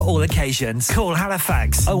All occasions. Call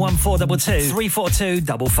Halifax 01422 342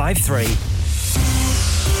 553.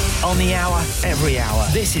 On the hour, every hour.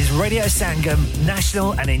 This is Radio Sangam,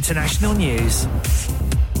 national and international news.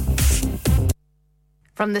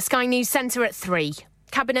 From the Sky News Centre at 3.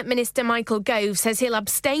 Cabinet Minister Michael Gove says he'll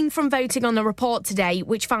abstain from voting on the report today,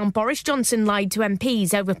 which found Boris Johnson lied to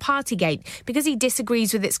MPs over Partygate because he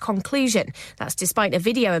disagrees with its conclusion. That's despite a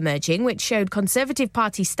video emerging which showed Conservative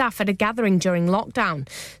Party staff at a gathering during lockdown.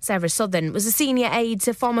 Sarah Southern was a senior aide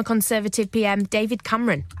to former Conservative PM David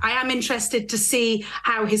Cameron. I am interested to see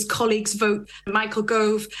how his colleagues vote. Michael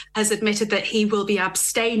Gove has admitted that he will be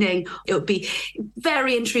abstaining. It will be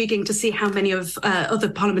very intriguing to see how many of other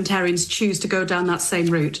parliamentarians choose to go down that same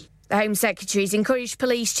route. The Home Secretary's encouraged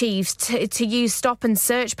police chiefs to use stop and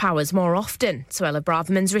search powers more often. Suella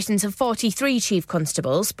Braverman's written to 43 chief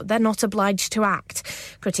constables, but they're not obliged to act.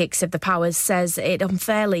 Critics of the powers says it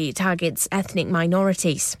unfairly targets ethnic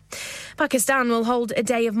minorities. Pakistan will hold a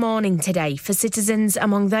day of mourning today for citizens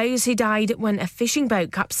among those who died when a fishing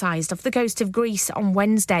boat capsized off the coast of Greece on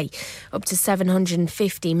Wednesday. Up to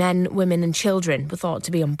 750 men, women and children were thought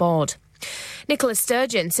to be on board. Nicola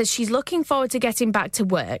Sturgeon says she's looking forward to getting back to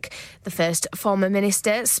work. The first former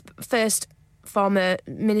Minister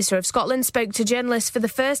of Scotland spoke to journalists for the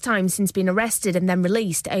first time since being arrested and then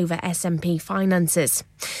released over SNP finances.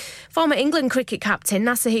 Former England cricket captain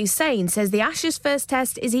Nasser Hussain says the Ashes first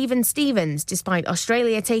test is even Stevens, despite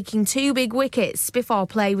Australia taking 2 big wickets before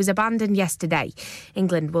play was abandoned yesterday.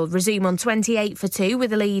 England will resume on 28 for 2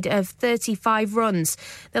 with a lead of 35 runs.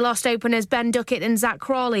 They lost openers Ben Duckett and Zach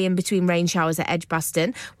Crawley in between rain showers at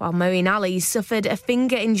Edgbaston, while Moeen Ali suffered a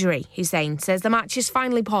finger injury. Hussain says the match is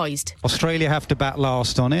finally poised. Australia have to bat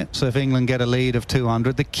last on it, so if England get a lead of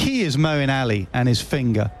 200, the key is Moeen Ali and his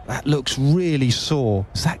finger. That looks really sore.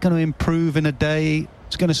 Is that going to improve in a day?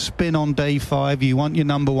 It's going to spin on day 5. You want your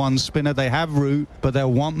number one spinner. They have Root, but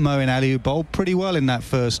they'll want Moeen Ali, who bowled pretty well in that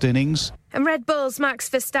first innings. And Red Bull's Max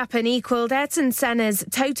Verstappen equalled Ayrton Senna's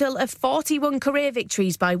total of 41 career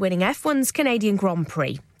victories by winning F1's Canadian Grand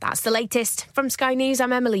Prix. That's the latest. From Sky News,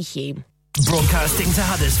 I'm Emily Hume. Broadcasting to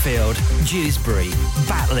Huddersfield, Dewsbury,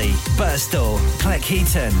 Batley, Birstall,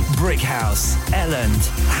 Cleckheaton, Brickhouse, Elland,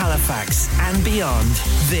 Halifax and beyond.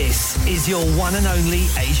 This is your one and only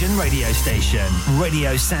Asian radio station.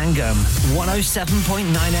 Radio Sangam,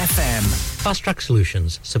 107.9 FM. Fast Track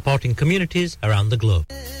Solutions, supporting communities around the globe.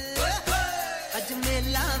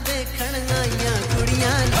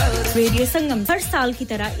 Radio Sangam हर साल की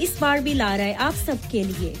तरह इस बार भी ला रहा है आप सब के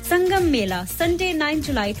लिए संगम मेला Sunday 9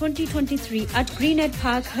 July 2023 at Greenhead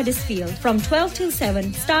Park Huddersfield from 12 till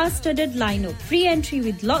 7 star-studded lineup free entry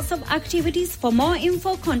with lots of activities for more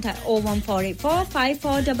info contact 01484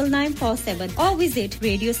 549947 or visit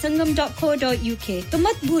radiosangam.co.uk तो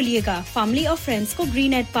मत भूलिएगा family और friends को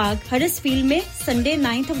Greenhead Park Huddersfield में Sunday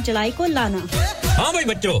 9th of July को लाना हां भाई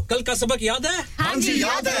बच्चों कल का सबक याद है हां जी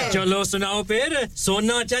याद है चलो सुनाओ फिर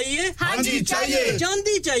सोना चाहिए हां जी चाहिए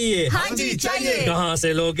चांदी चाहिए हां जी चाहिए कहां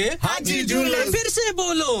से लोगे हाजी जूलर्स फिर से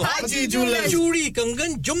बोलो हाजी जूलर्स चूड़ी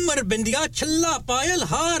कंगन झुमर बिंदिया छल्ला पायल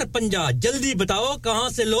हार पंजा जल्दी बताओ कहां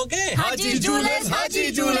से लोगे हाजी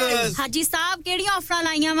जूलर्स हाजी साहब केड़ी ऑफर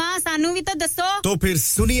लाईया वा सानू भी तो दसो तो फिर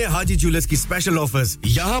सुनिए हाजी जूलर्स की स्पेशल ऑफर्स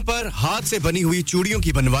यहां पर हाथ से बनी हुई चूड़ियों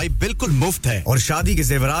की बनवाई बिल्कुल मुफ्त है और शादी के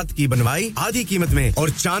जेवरात की बनवाई आधी कीमत में और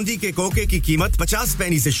चांदी के कोके की कीमत 50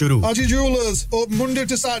 पैसे से शुरू Haji Jewellers open Monday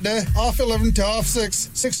to Saturday half 11 to half 6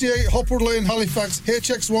 68 Hopwood Lane Halifax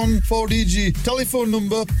HX1 4DG telephone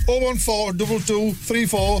number 01422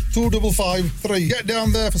 34 2553 get down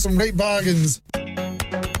there for some great bargains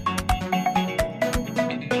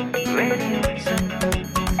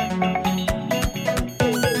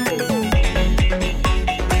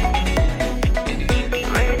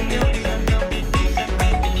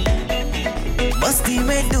मस्ती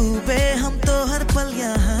में डूबे हम तो हर पल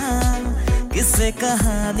यहाँ किससे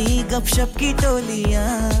कहानी गपशप की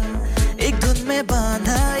टोलियाँ एक धुन में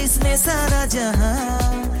बांधा इसने सारा जहां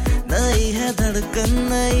नई है धड़कन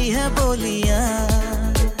नई है बोलियाँ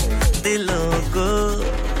दिलों को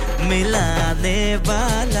मिलाने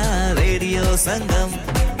वाला रेडियो संगम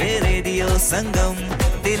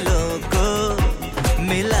दिलों को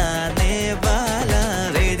मिलाने वाला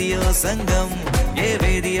रेडियो संगम ये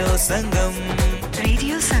रेडियो संगम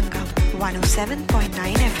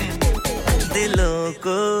 107.9 FM दिलों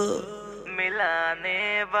को मिलाने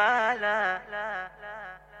वाला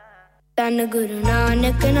तन गुरु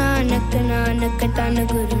नानक नानक नानक तन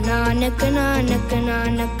गुरु नानक नानक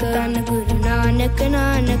नानक तन गुरु नानक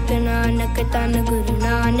नानक नानक तन गुरु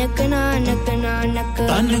नानक नानक नानक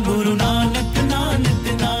तन गुरु नानक नानक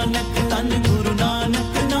नानक तन गुरु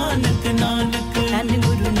नानक नानक नानक तन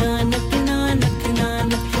गुरु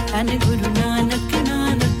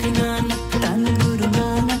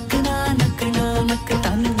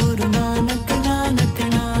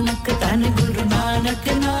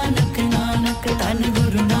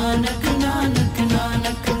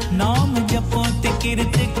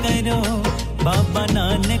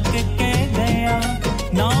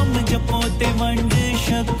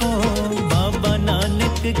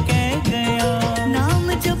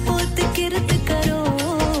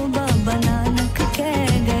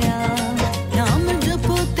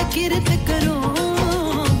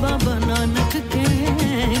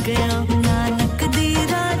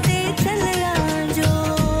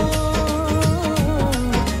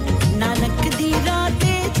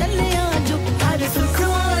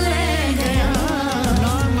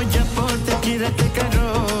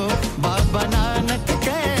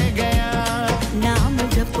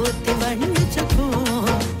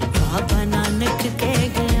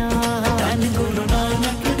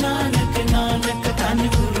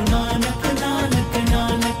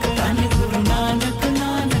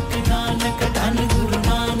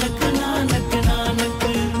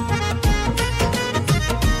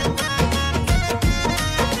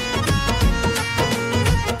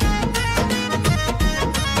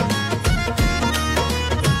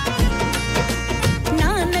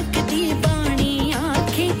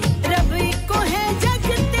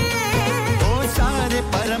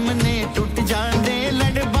भरम ने टूट जांदे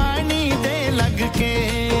लड़बानी दे लग के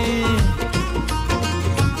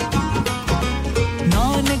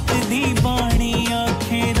नानक दी बाणी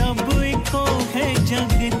आखे रब इको है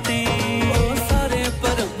जग ते ओ सारे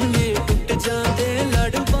भरम ने टूट जांदे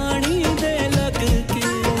लड़बानी दे लग के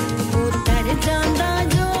उतर जांदा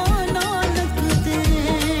जो नानक दे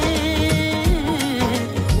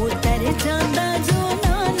उतर जांदा जो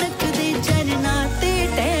नानक दे चरना ते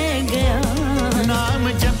टह गया नाम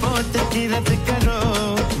जपो ते किरत करो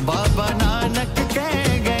बाबा नानक कह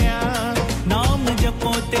गया नाम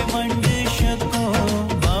जपो ते वंड शको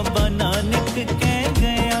बाबा नानक कह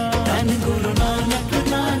गया धन गुरु नानक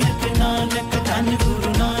नानक नानक धन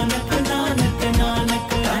गुरु नानक नानक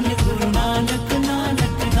नानक धन गुरु नानक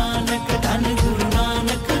नानक नानक धन गुरु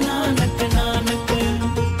नानक नानक नानक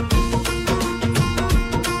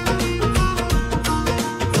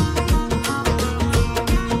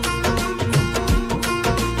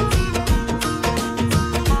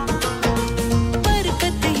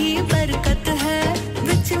बरकत ही बरकत है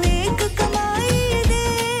विच नेक कमाई दे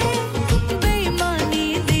बेईमानी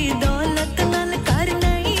दी दौलत नाल कर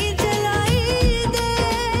नहीं जलाई दे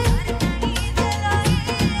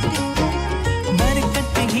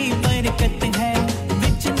बरकत ही बरकत है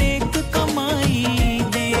विच नेक कमाई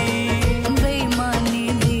दे बेईमानी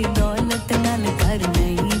दी दौलत नाल कर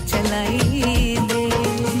नहीं चलाई दे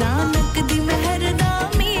नानक दी मेहर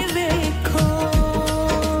नामी वेखो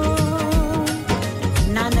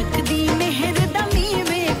नानक दी मेहर दमी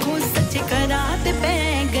वेखो सच करा ते पै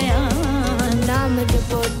गया नाम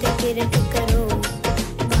जपो ते किरत करो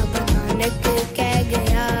बाबा नानक कह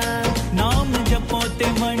गया नाम जपो ते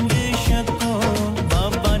वंड शको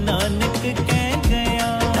बाबा नानक कह गया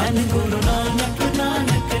धन गुरु नानक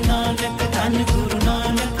नानक नानक धन गुरु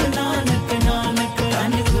नानक नानक नानक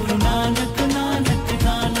धन गुरु नानक नानक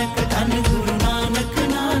नानक धन गुरु नानक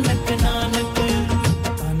नानक नानक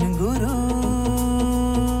धन गुरु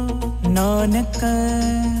नानक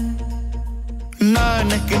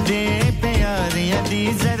नानक दे प्यारियां दी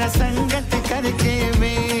जरा संगत करके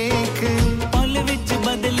वेख पल विच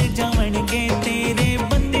बदल जावणगे तेरे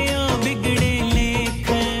बंदियां बिगड़े लेख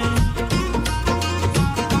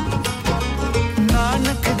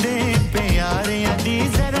नानक दे प्यारियां दी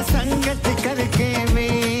जरा संगत करके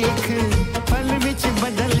वेख पल विच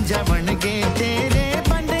बदल जावणगे तेरे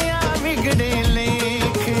बंदियां बिगड़े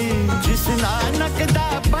लेख जिस नानक दा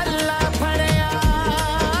पल्ला फड़या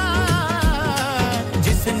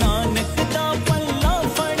जिस नानक दा पल्ला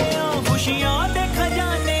फड़या खुशियां दे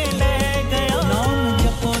खजाने ले गया नाम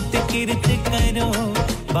जपो ते किरत करो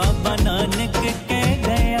बाबा नानक कह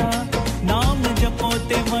गया नाम जपो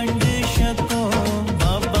ते वंड शको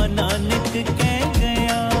बाबा नानक कह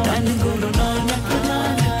गया धन गुरु नानक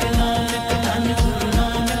नानक नानक धन गुरु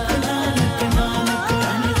नानक नानक नानक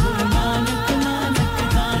धन गुरु नानक नानक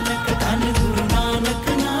नानक धन गुरु नानक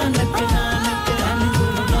नानक नानक धन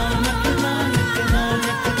गुरु नानक नानक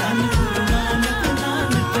नानक धन गुरु नानक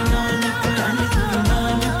नानक नानक धन गुरु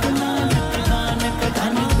नानक नानक नानक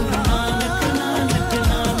धन गुरु नानक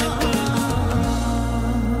नानक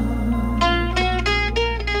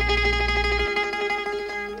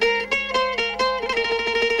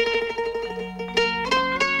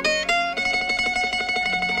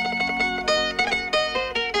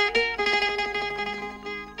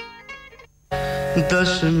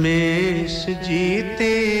दशमेश जी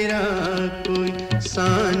तेरा कोई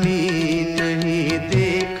सानी नहीं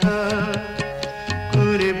देखा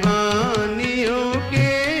कुर्बानियों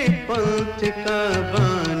के पंथ का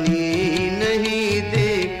बानी नहीं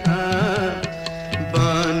देखा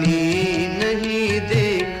बानी नहीं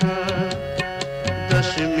देखा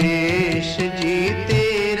दशमेश जी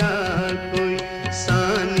तेरा कोई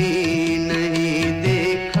सानी नहीं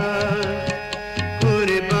देखा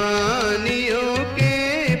कुर्बानियों के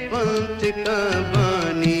पंथ का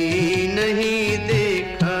बानी नहीं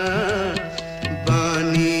देखा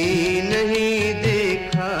बानी नहीं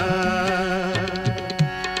देखा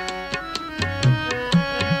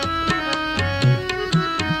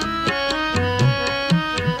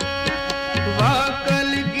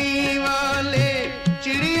वाकलगी वाले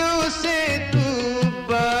चिड़ियों से तू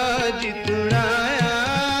बाज तुड़ाया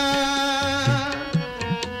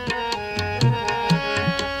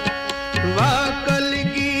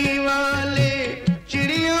वाकलगी वाले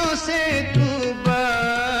चिड़ियों से तू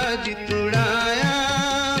बाज तुड़ाया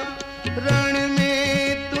रण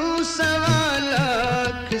में तू 1.25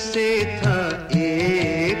 लाख से था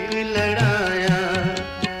एक लड़ाया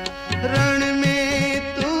रण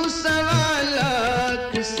में तू 1.25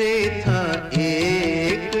 लाख से था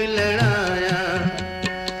एक लड़ाया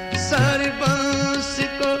सरबंस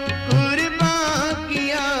को कुर्बान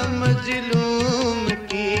किया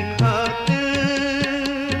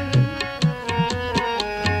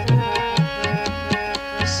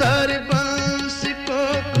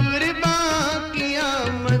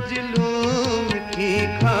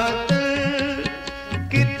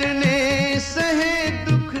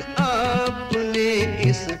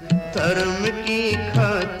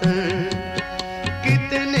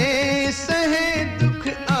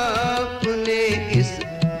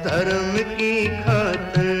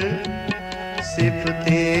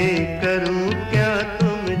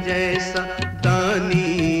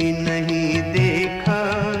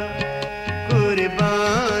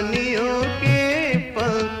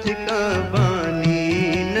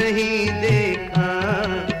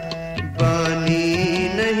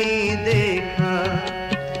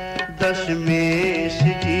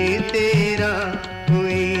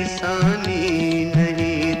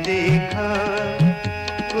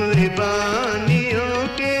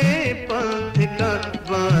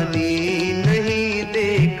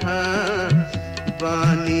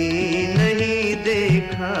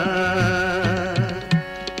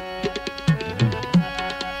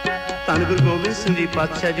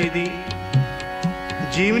पातशाह जी दी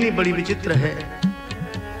जीवनी बड़ी विचित्र है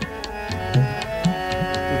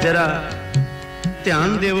जरा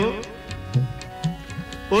ध्यान देवो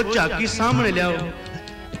ओ झाकी सामने लियाओ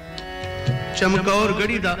चमकौर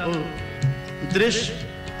गढ़ी दा ओ दृश्य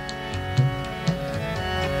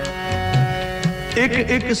एक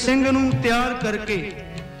एक ਸਿੰਘ ਨੂੰ ਤਿਆਰ ਕਰਕੇ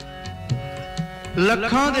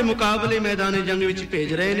ਲੱਖਾਂ ਦੇ ਮੁਕਾਬਲੇ ਮੈਦਾਨੇ ਜੰਗ ਵਿੱਚ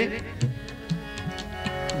ਭੇਜ ਰਹੇ ਨੇ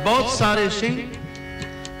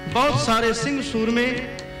ਬਹੁਤ ਸਾਰੇ ਸਿੰਘ ਸੂਰਮੇ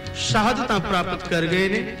ਸ਼ਹਾਦਤਾਂ ਪ੍ਰਾਪਤ ਕਰ ਗਏ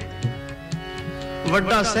ਨੇ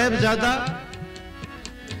ਵੱਡਾ ਸਾਹਿਬਜ਼ਾਦਾ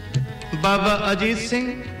ਬਾਬਾ ਅਜੀਤ ਸਿੰਘ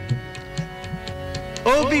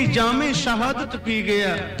ਉਹ ਵੀ ਜਾਮੇ ਸ਼ਹਾਦਤ ਪੀ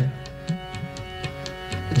ਗਿਆ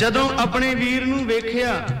ਜਦੋਂ ਆਪਣੇ ਵੀਰ ਨੂੰ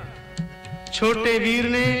ਵੇਖਿਆ छोटे वीर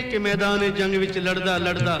ने कि मैदान जंग विच लड़दा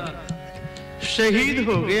लड़दा शहीद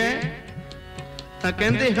हो गया तां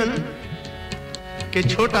कहंदे हन कि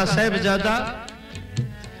छोटा साहिबजादा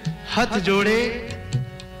हथ जोड़े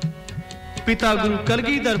पिता गुरु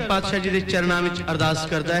कलगीधर पातशाह जी दे चरणां विच अरदास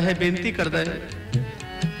करदा है बेनती करदा है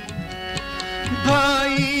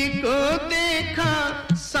भाई को देखा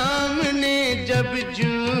सामने जब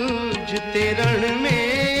जूझते रण में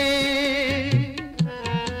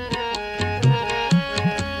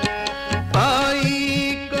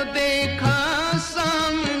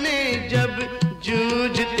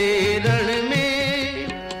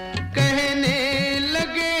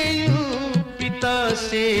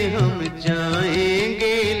हम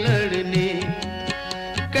जाएंगे लड़ने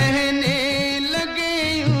कहने लगे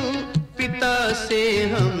यूं पिता से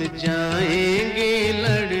हम जाएंगे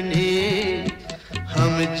लड़ने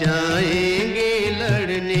हम जाएंगे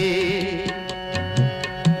लड़ने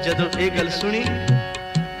जदों ये गल सुनी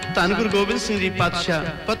धन गुरु गोबिंद सिंह जी पातशाह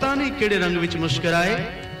पता नहीं किहड़े रंग विच मुस्कुराए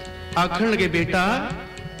आखण लगे बेटा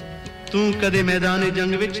तू कदे मैदान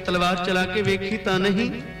जंग विच तलवार चला के वेखी तां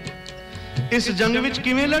नहीं इस जंग विच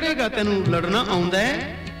किवें लड़ेगा तैनू लड़ना आउंदा है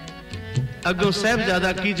अगों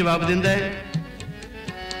साहिबजादा की जवाब दिंदा है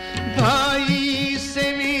भाई से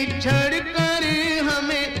विछड़ कर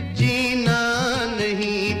हमें जीना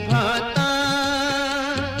नहीं भाता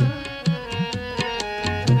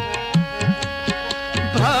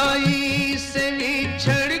भाई से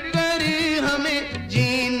विछड़ कर हमें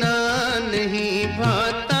जीना नहीं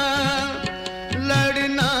भाता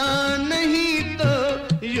लड़ना नहीं तो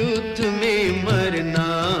युद्ध में मरना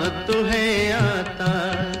तो है आता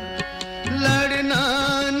लड़ना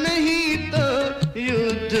नहीं तो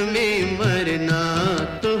युद्ध में मरना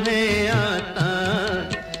तो है आता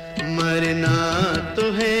मरना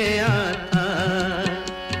तो है आता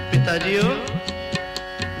पिताजीओ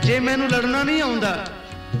जे मैनू लड़ना नहीं आउंदा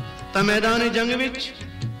तां मैदान जंग विच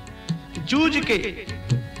जूझ के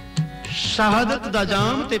शहादत दा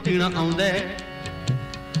जाम ते पीना आउंदा है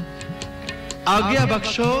आज्ञा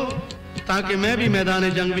बख्शो ताकि मैं भी मैदान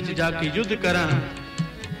जंग विच जाके युद्ध करा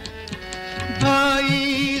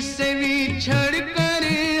भाई से विछड़ कर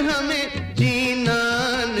हमें जीना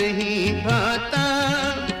नहीं भाता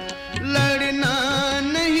लड़ना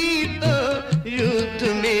नहीं तो युद्ध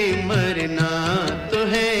में मरना तो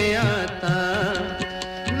है आता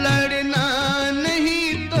लड़ना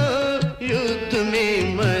नहीं तो युद्ध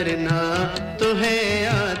में मरना तो है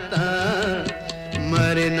आता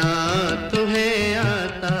मरना तो है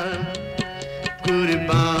आता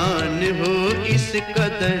कुर्बान हो इस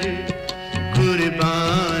कदर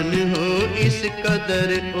कुर्बान हो इस कदर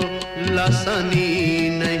ओ लासानी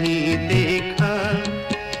नहीं देखा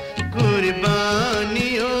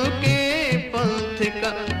कुर्बानियों के पंथ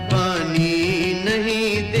का बानी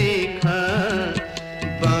नहीं देखा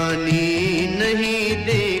बानी नहीं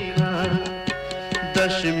देखा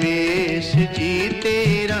दशमेश जी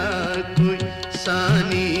तेरा कोई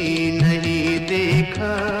सानी नहीं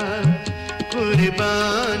देखा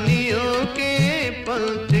कुर्बानियों के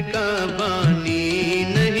पंथ का बानी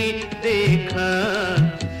नहीं देखा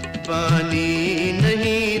बानी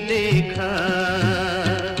नहीं देखा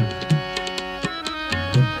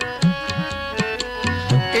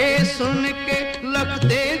ए सुन के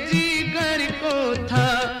लखते जिगर को था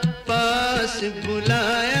पास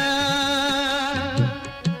बुलाया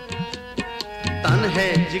तन है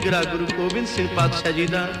जिगरा गुरु गोबिंद सिंह पातशाह जी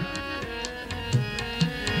दा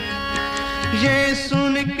ये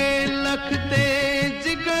सुन के लखते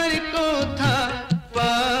जिगर को था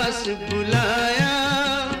पास बुलाया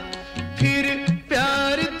फिर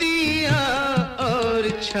प्यार दिया और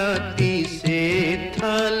छाती से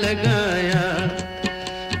था लगाया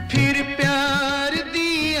फिर प्यार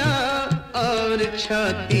दिया और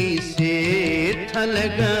छाती से था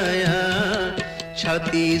लगाया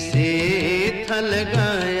छाती से था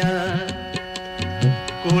लगाया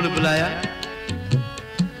कोल बुलाया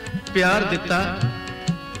प्यार दिता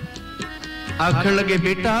आखण लगे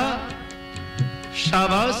बेटा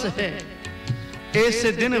शाबाश है इस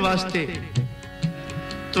दिन वास्ते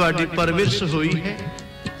तुहाडी परवरिश हुई है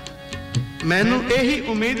मैनू यही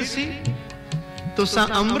उम्मीद सी तुसां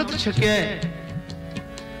अमृत छकिया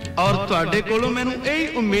है और तुहाडे कोलों मैनू यही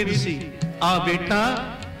उम्मीद सी आ बेटा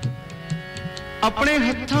अपने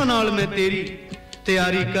हत्थां नाल मैं तेरी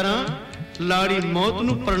तैयारी करां लाड़ी मौत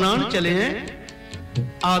नू प्रणाम चले हैं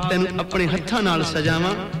आ तैनू अपने हत्थां नाल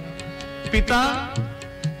सजावां पिता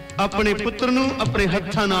अपने पुत्र नू अपने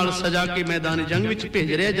हत्थां नाल सजा के मैदान जंग विच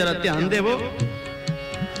भेज रहा जरा ध्यान देवो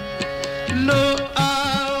लो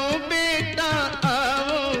आओ बेटा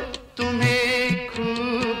आओ तुम्हें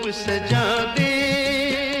खूब सजा दे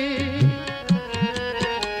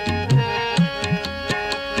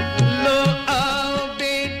लो आओ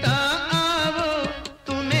बेटा आओ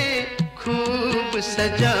तुम्हें खूब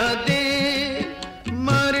सजा दे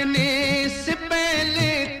मरने से पहले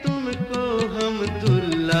तुमको हम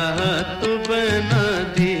दुल्हा तो बना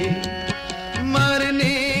दे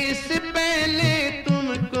मरने से पहले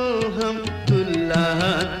तुमको हम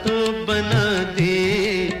दुल्हा तो बना दे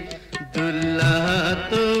दुल्हा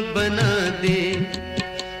तो बना दे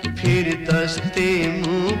फिर दस्ते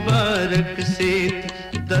मुबारक से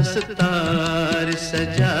दस्तार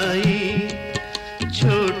सजाई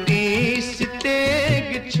छोटी सी तेग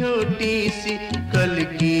छोटी सी कल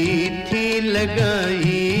की थी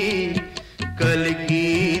लगाई कल की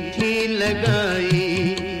थी लगाई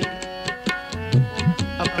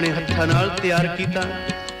अपने हत्थां नाल तैयार कीता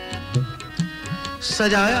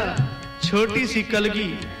सजाया छोटी सी कलगी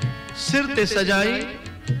सिर ते सजाई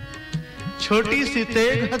छोटी सी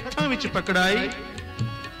तेग हत्थां विच पकड़ाई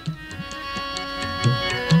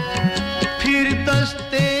फिर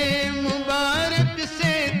दस्ते मुबारक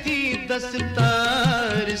से थी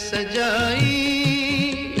दस्तार सजाई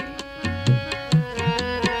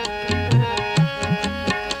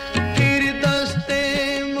फिर दस्ते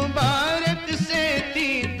मुबारक से थी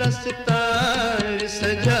दस्तार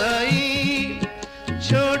सजाई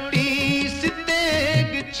छोटी सी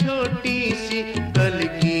तेग छोटी सी कल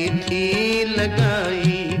की थी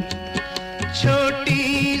लगाई छोटी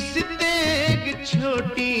सी तेग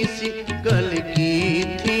छोटी सी कल की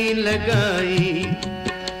थी लगाई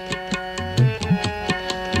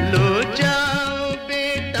लो जाओ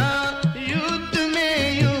बेटा युद्ध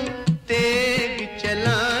में यूं तेग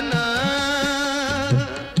चलाना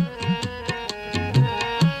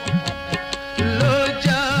लो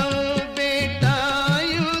जाओ बेटा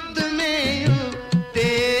युद्ध में यूं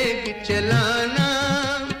तेग चलाना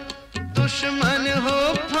दुश्मन हो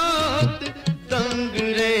फौत दंग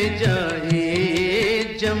रह जाए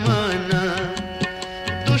जमाना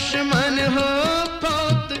दुश्मन हो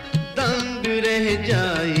फौत दंग रह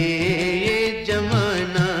जाए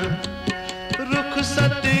जमाना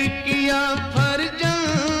रुखसत किया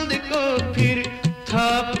फरजंद को फिर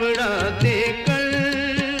थापड़ा देकर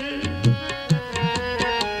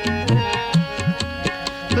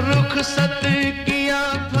रुखसत किया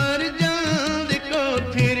फरजंद को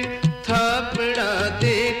फिर थापड़ा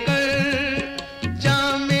देकर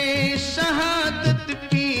जामे शहादत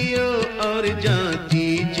पियो और जान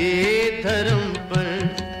दीजिए धर्म पर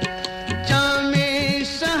जामे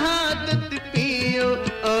शहादत पियो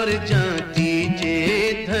और जान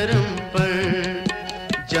दीजिए धर्म पर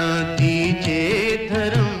जान दीजिए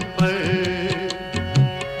धर्म पर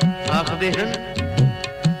आखदे हैं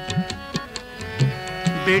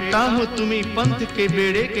बेटा हो तुम्ही पंथ के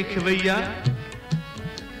बेड़े के खवैया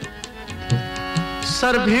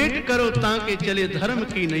सर भेंट करो ताके चले धर्म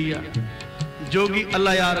की नैया जोगी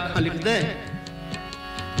अल्लाह यार खां लिख दे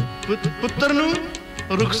पुत्र नू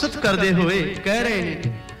रुखसत करदे होए कह रहे हैं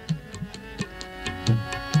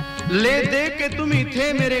ले दे के तुम ही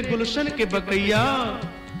थे मेरे गुलशन के बकैया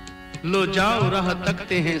लो जाओ राह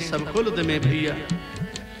तकते हैं सब खुल्द में भैया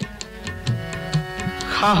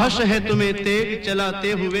ख्वाहिश है तुम्हें तेग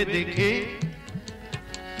चलाते हुए देखे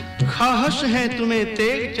ख्वाहिश है तुम्हें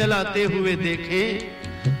तेग चलाते हुए देखे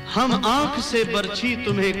हम आंख से बरछी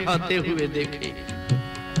तुम्हें खाते हुए देखे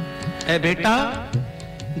ए बेटा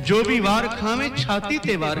जो भी वार खावे छाती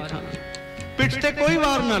ते वार खावे पिठ ते कोई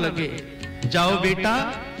वार ना लगे जाओ बेटा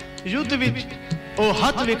युद्ध विच ओ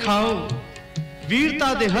हथ विखाओ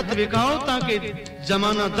वीरता दे हथ विखाओ ताकि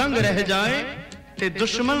जमाना दंग रह जाए ते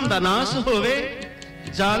दुश्मन दा नाश होवे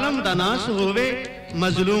जालम दा नाश होवे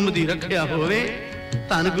मजलूम दी रखिया होवे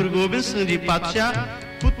धन गुरु गोबिंद सिंह जी पातशाह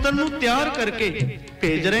पुत्र नू तैयार करके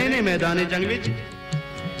भेज रहे ने मैदाने जंग विच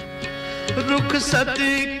रुखसत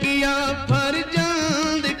किया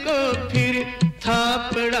फरजंद को फिर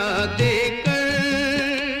थापड़ा देकर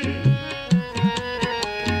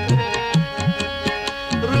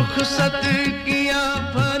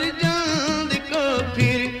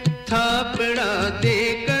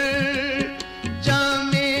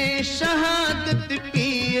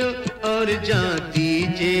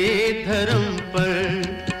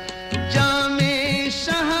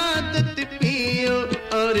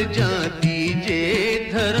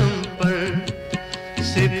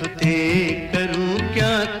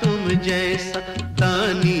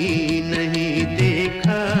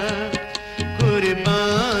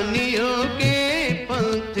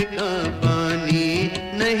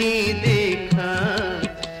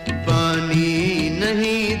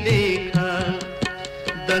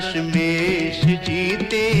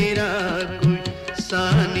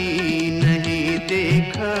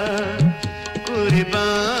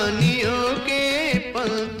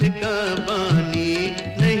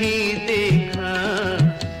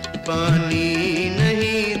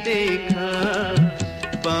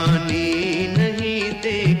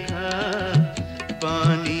देखा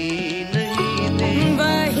पानी नहीं देखा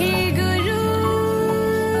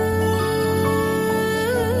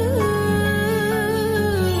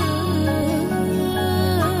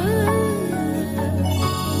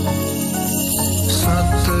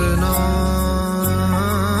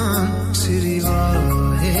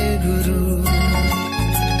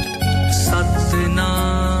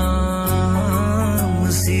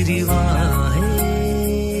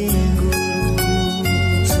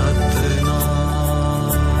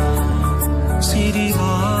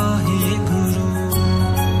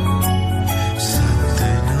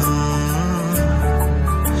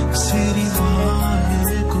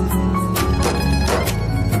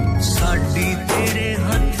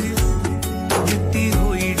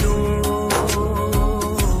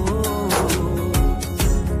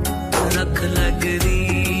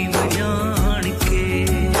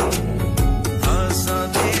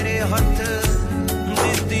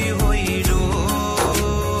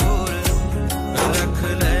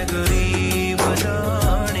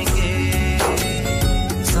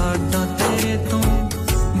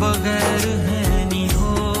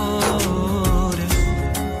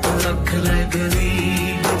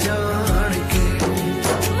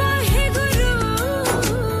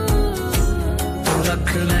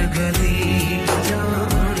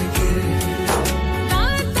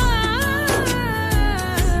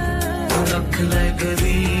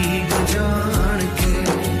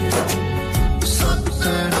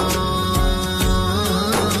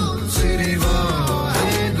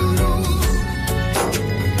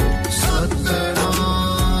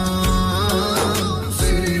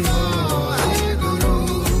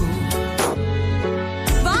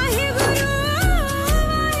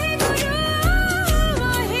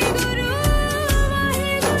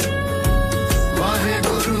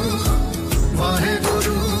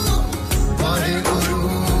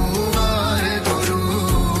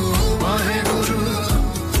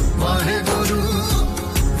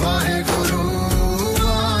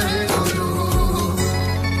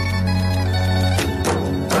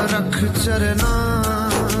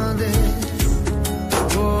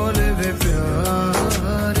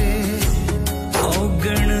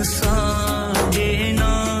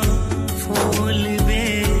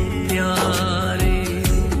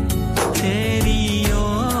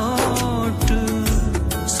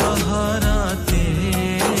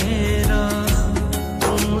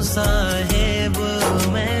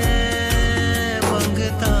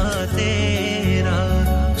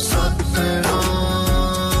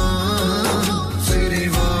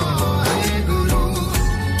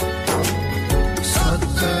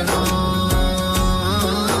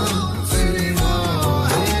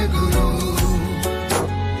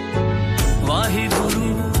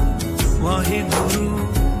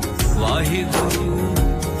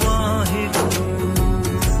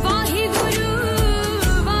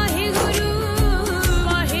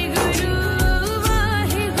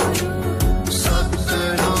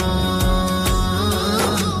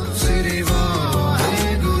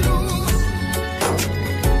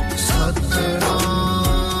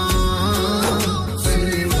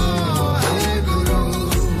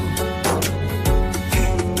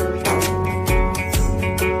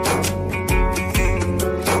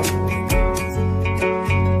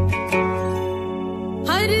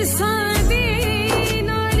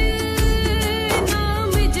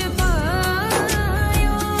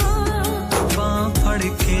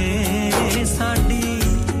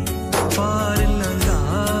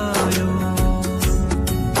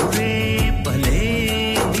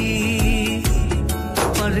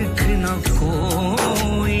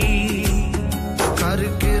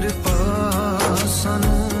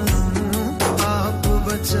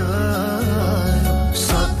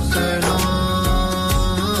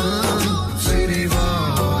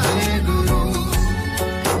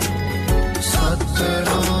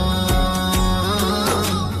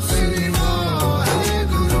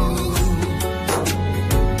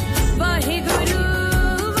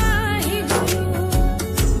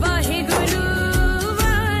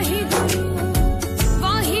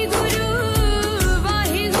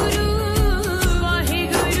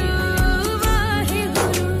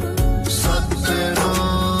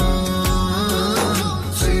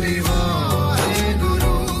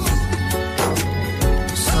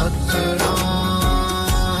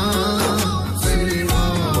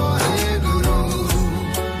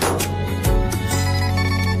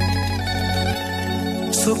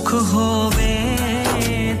सुख होवे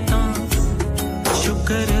तां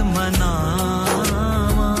शुक्र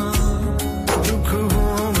मनावा दुख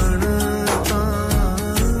होवण तां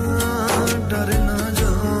डर न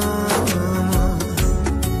जावा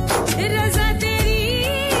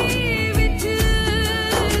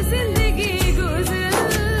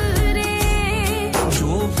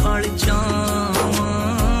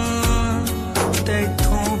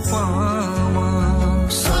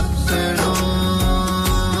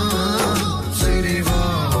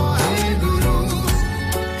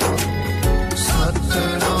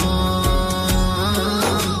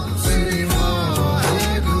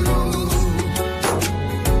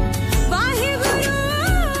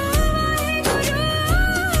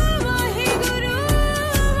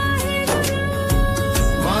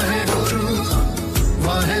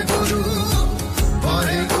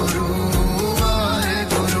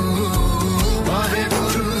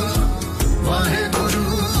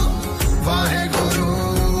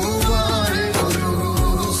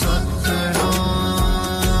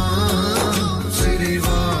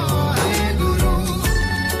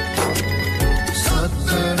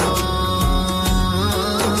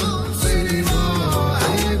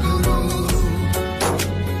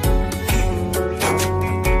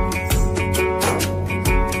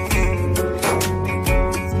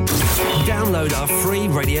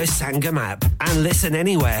Sangam app and listen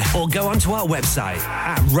anywhere or go onto our website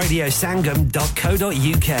at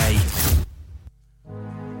radiosangam.co.uk.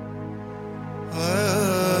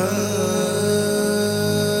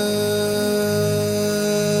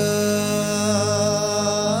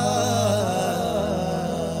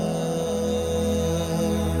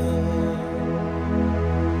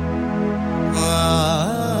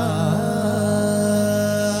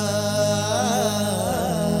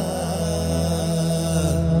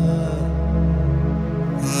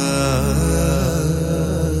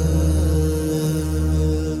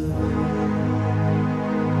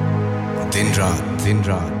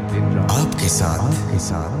 आपके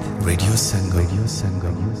साथ रेडियो संगम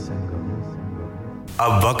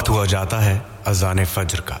अब वक्त हुआ जाता है अज़ान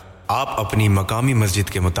फज्र का आप अपनी मकामी मस्जिद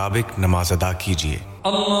के मुताबिक नमाज अदा कीजिए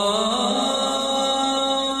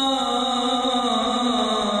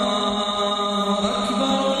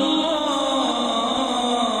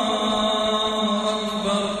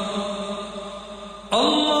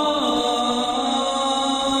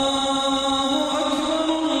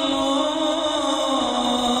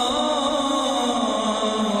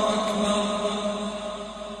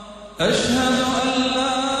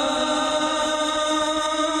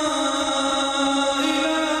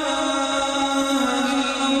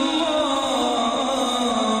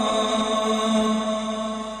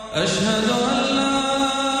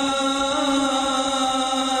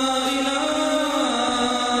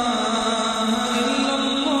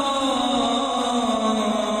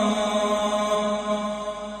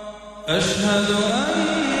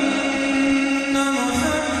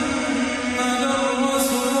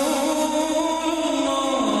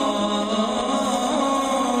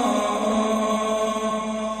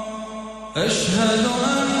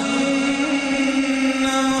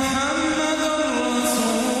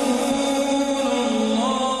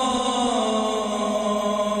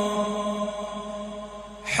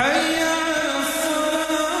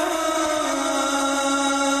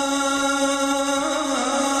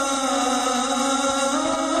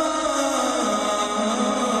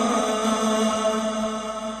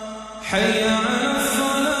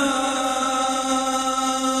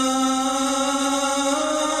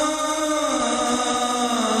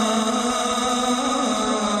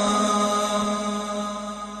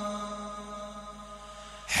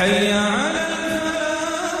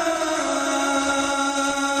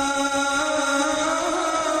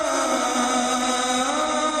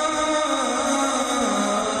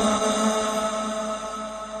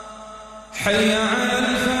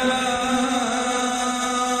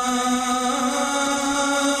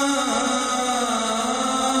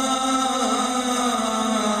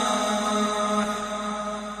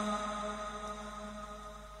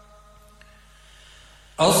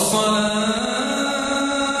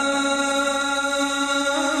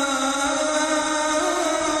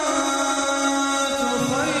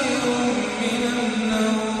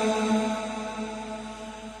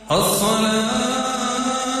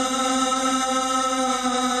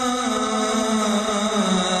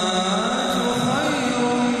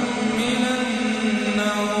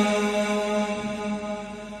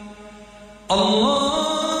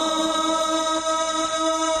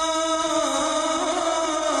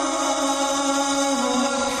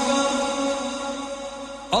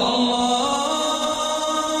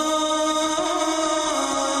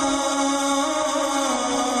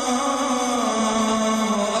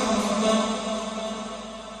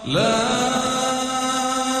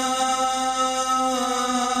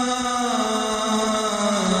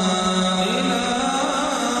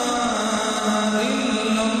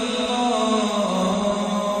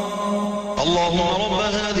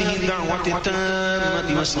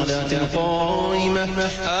الصلاة القائمة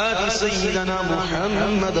آت سيدنا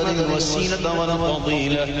محمد الوسيلة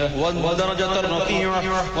والفضيلة والدرجة الرفيعة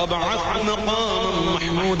وابعثه مقاما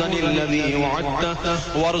محمودا الذي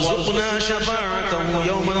وعدته وارزقنا شفاعته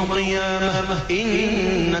يوم القيامة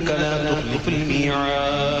إنك لا تخلف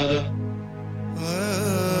الميعاد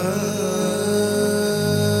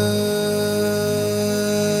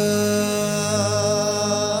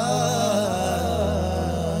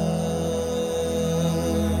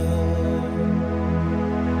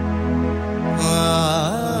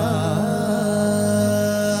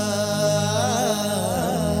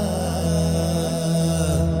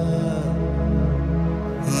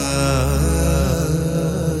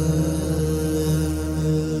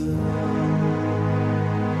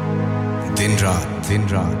दिन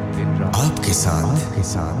रात आपके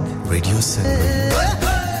साथ रेडियो संगम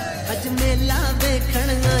अज मेला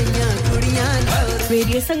देखण आईयां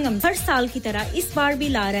रेडियो संगम हर साल की तरह इस बार भी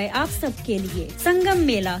ला रहा है आप सब के लिए संगम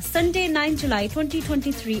मेला Sunday 9 July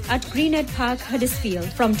 2023 at Greenhead Park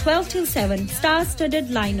Huddersfield from 12 till 7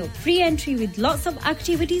 star-studded lineup free entry with lots of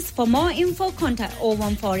activities for more info contact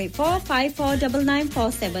 01484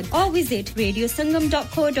 549947 or visit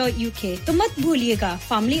radiosangam.co.uk तो मत भूलिएगा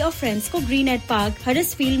family और friends को Greenhead Park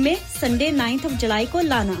Huddersfield में Sunday 9th of July को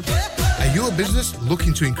लाना Are you a business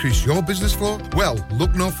looking to increase your business flow? Well,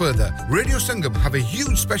 look no further. Radio Sangam have a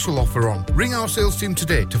huge special offer on. Ring our sales team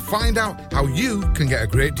today to find out how you can get a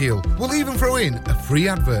great deal. We'll even throw in a free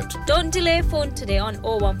advert. Don't delay, phone today on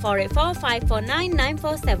 01484 549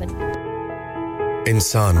 947.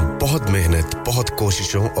 इंसान बहुत मेहनत, बहुत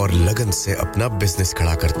कोशिशों और लगन से अपना business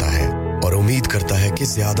खड़ा करता है और उम्मीद करता है कि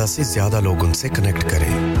ज्यादा से ज्यादा लोग उनसे कनेक्ट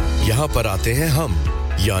करें। यहाँ पर आते हैं हम,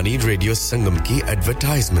 यानी रेडियो संगम की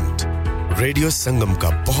एडवर्टाइजमेंट। रेडियो संगम का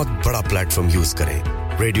बहुत बड़ा प्लेटफॉर्म यूज करें।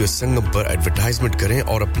 रेडियो संगम पर एडवर्टाइजमेंट करें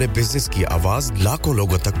और अपने बिजनेस की आवाज लाखों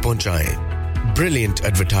लोगों तक पहुंचाएं। Brilliant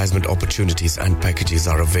advertisement opportunities and packages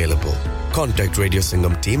are available. Contact Radio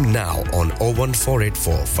Sangam team now on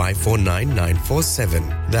 01484 549 947.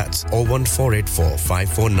 That's 01484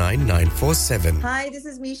 549 947. Hi, this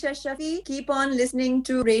is Misha Shafi. Keep on listening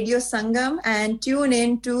to Radio Sangam and tune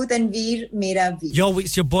in to Tanveer Mera Veer. Yo,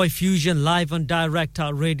 it's your boy Fusion live and direct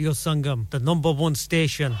at Radio Sangam, the #1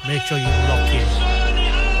 station. Make sure you lock in.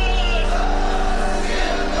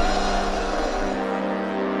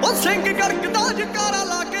 Singh ਗਰਕਦਾ ਜਕਾਰਾ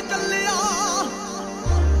ਲਾ ਕੇ ਚੱਲਿਆ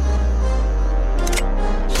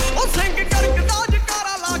ਉਹ ਸਿੰਘ ਗਰਕਦਾ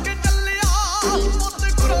ਜਕਾਰਾ ਲਾ ਕੇ ਚੱਲਿਆ ਮੁੱਤ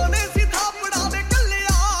ਗੁਰਾਂ ਨੇ ਸੀ ਥਾਪੜਾ ਦੇ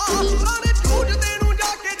ਕੱਲਿਆ ਪੁਰਾਣੇ ਝੂਜਦੇ ਨੂੰ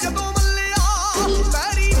ਜਾ ਕੇ ਜਦੋਂ ਮੱਲਿਆ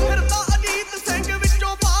ਪੈਰੀ ਫਿਰਦਾ ਅਜੀਤ ਸਿੰਘ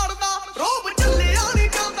ਵਿੱਚੋਂ ਪਾੜਦਾ ਰੋਬ ਚੱਲਿਆ ਨਹੀਂ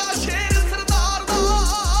ਜਾਂਦਾ ਸ਼ੇਰ ਸਰਦਾਰ ਦਾ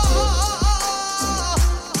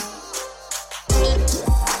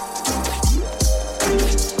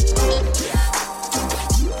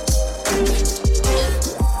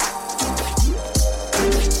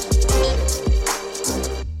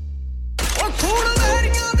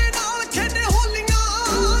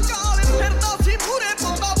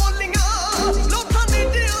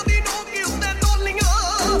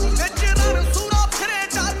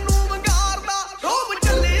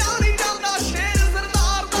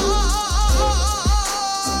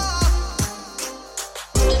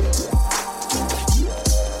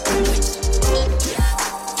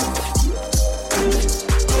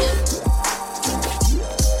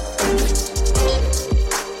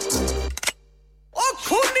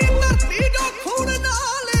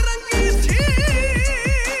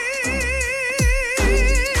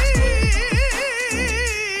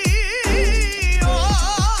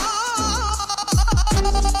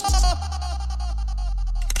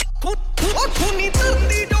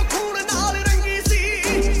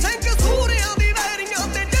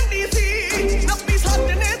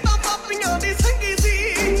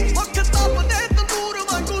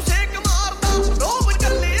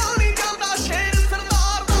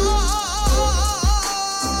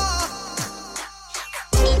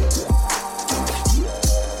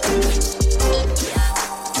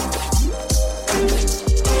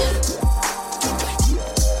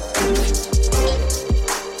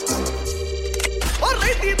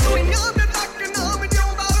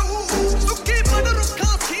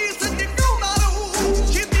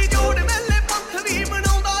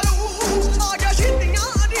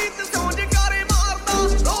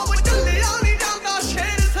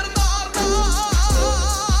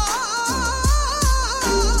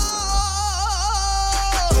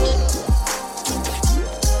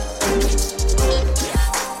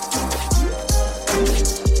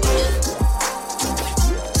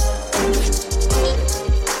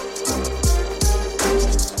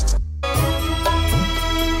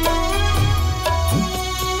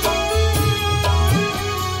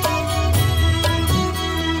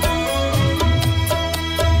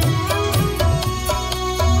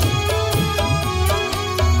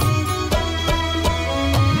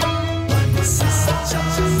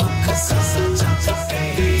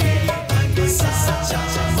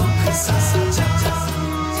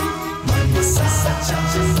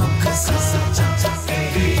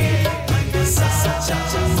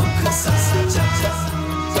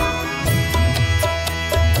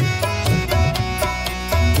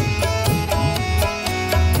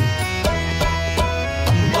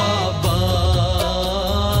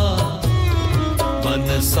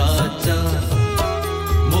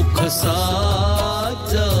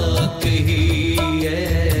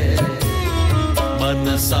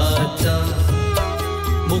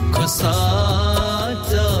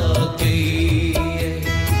साचा के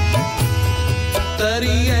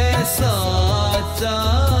तरी ऐसा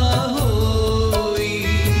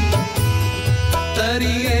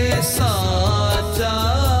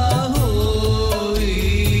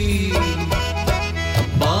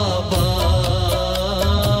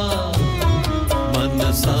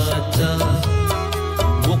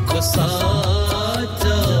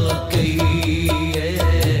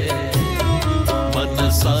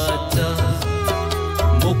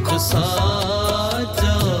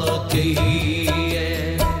साचा कहिए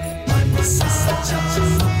मन साचा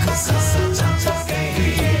मुख साचा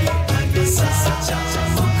कहिए मन साचा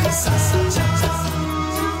मुख साचा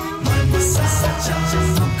मन साचा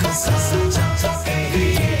मुख साचा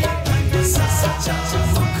कहिए मन साचा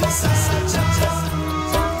मुख साचा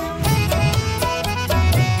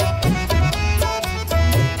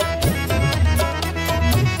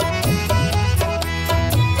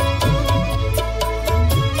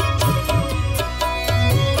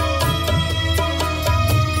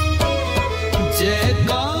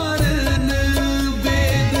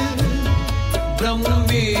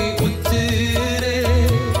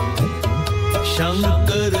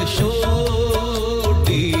शंकर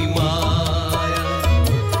शोटी माया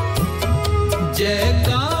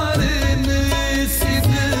जयकार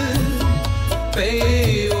सिद्ध पे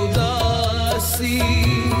उदासी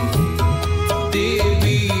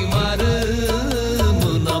देवी मरम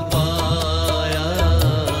न पाया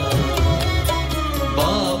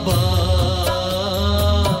बाबा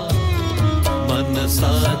मन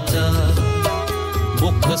साचा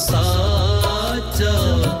मुख साचा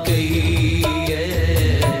कहिए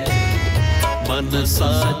मन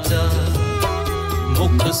साचा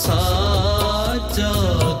मुख साचा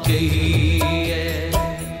कहिए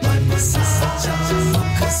मन साचा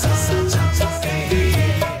मुख साचा कहिए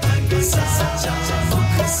मन साचा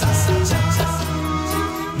मुख साचा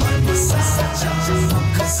मन साचा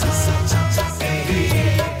मुख साचा कहिए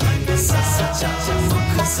मन साचा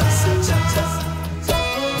मुख साचा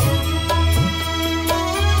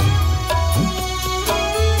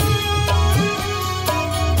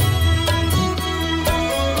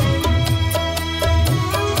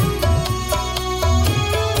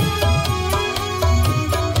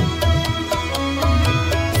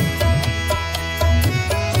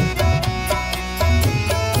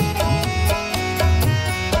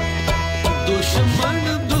दुश्मन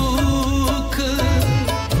दुख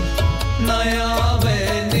नया वे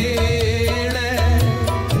नेड़े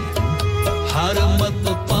हर मत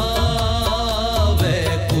पावे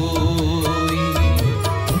कोई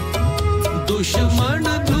दुश्मन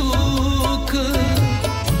दुख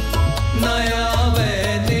नया वे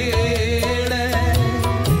नेड़े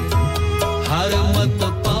हर मत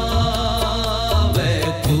पावे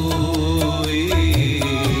कोई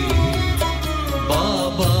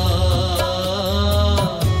बाबा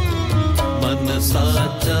मन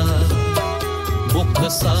साचा मुख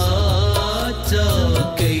साचा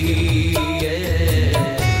कहिए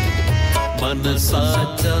मन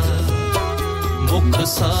साचा मुख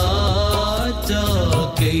साचा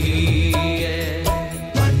कहिए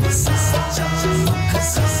मन साचा मुख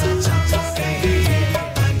साचा कहिए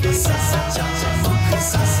मन साचा मुख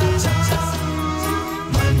साचा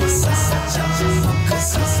मन साचा मुख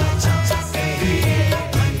साचा कहिए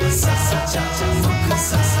मन साचा मुख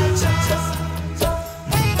साचा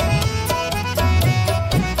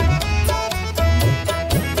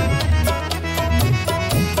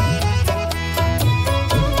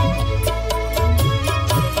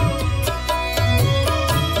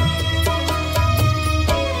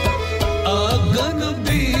अगन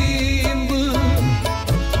बिंब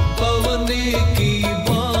पवने की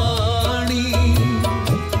वाणी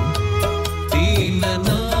तीन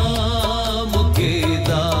नाम के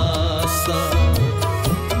दासा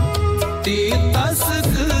ते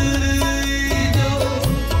तस्कर जो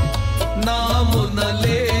नाम न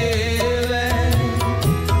लेवे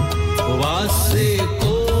वासे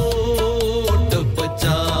कोट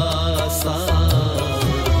पचासा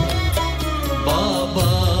बाबा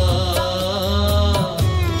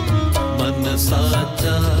मन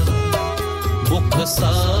साचा मुख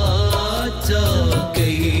साचा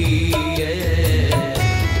कहिए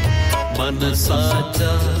मन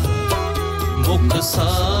साचा मुख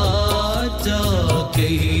साचा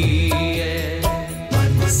कहिए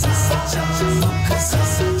मन साचा मुख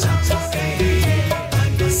साचा कहिए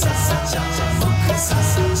मन साचा मुख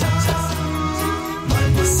साचा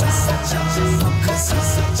मन साचा मुख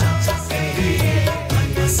साचा कहिए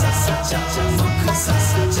मन साचा मुख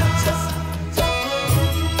साचा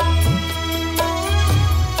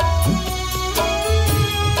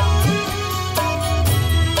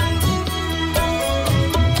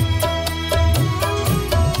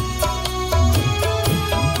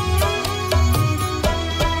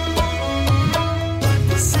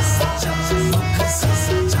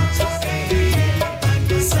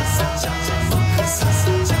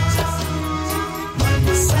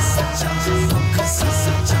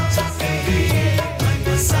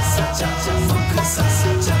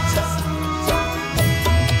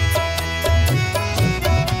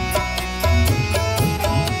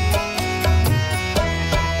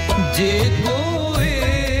जे को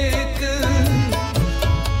एक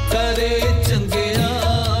करे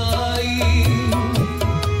चंगियाई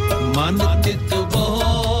मन चित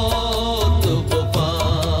बहुत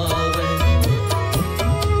बपावे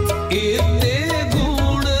इते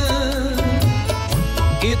गुण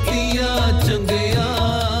इतिया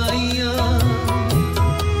चंगियाइयां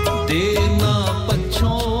देना पछोतावे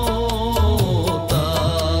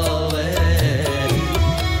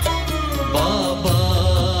बाबा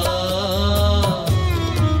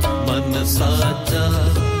मन साचा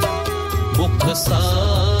मुख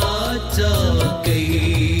साचा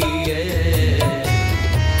कहिए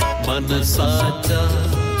मन साचा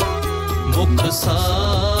मुख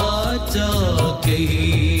साचा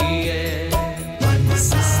कहिए मन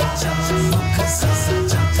साचा मुख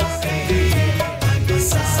साचा कहिए मन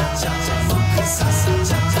साचा मुख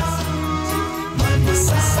साचा मन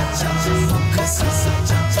साचा मुख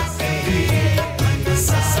साचा कहिए मन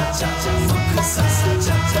साचा मुख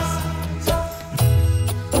साचा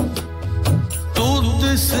तुद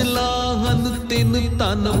सलाहन तिन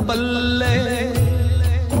तन पल्ले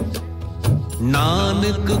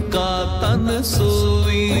नानक का तन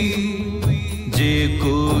सोई जे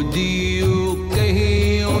को जियो कहे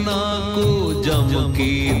उना को जम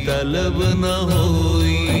की तलब न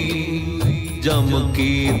होई जम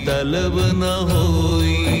की तलब न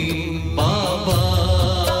होई बाबा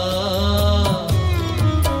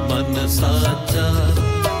मन साचा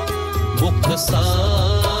मुख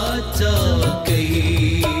साचा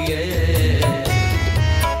कहिए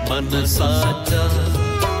मन साचा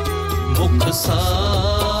मुख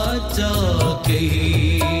साचा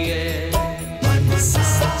कहिए मन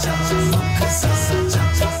साचा मुख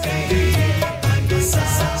साचा कहिए मन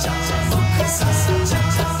साचा मुख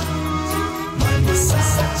साचा मन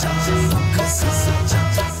साचा मुख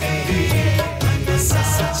साचा कहिए मन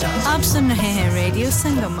साचा आप सुन रहे हैं रेडियो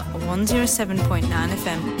संगम 107.9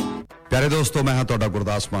 FM प्यारे दोस्तों मैं हां ਤੁਹਾਡਾ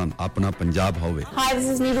ਗੁਰਦਾਸ ਮਾਨ ਆਪਣਾ ਪੰਜਾਬ ਹੋਵੇ hi this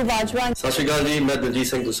is Neeru Bajwa ਸਤਿ ਸ਼੍ਰੀ ਅਕਾਲ ਜੀ ਮੈਂ ਦਲਜੀਤ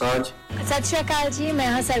ਸਿੰਘ ਦੁਸਾਂਝ सत श्री अकाल जी मैं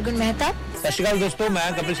हां सरगुन मेहता सत श्री अकाल दोस्तों मैं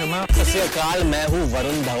कपिल शर्मा सत श्री अकाल मैं हूं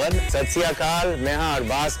वरुण धवन सत श्री अकाल मैं हां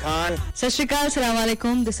अरबाज खान सत श्री अकाल अस्सलाम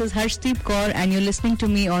वालेकुम this is Harshdeep Kaur and you are listening to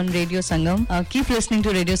me on radio Sangam keep listening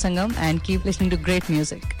to radio Sangam and keep listening to great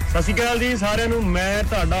music सत श्री अकाल जी साਰਿਆਂ ਨੂੰ ਮੈਂ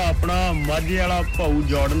ਤੁਹਾਡਾ ਆਪਣਾ ਮਾਝੇ ਵਾਲਾ ਭਾਊ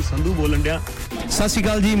ਜਾਰਡਨ ਸੰਧੂ ਬੋਲਣ ਡਿਆ सत श्री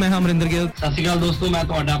अकाल जी मैं हां अमरिंदर गिल सत श्री अकाल दोस्तों मैं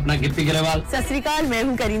ਤੁਹਾਡਾ ਆਪਣਾ ਗਿੱਪੀ ਗਰੇਵਾਲ सत श्री अकाल मैं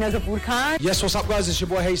हूं Kareena Kapoor Khan Yes what's up guys it's your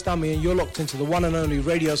boy Hayes Dami and you're locked into the one and only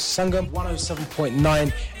Radio Sangam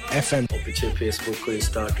 107.9 FM पीछे Facebook को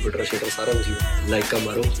Insta Twitter शेयर सारा कुछ लाइक का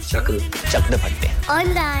मारो चक दे फटते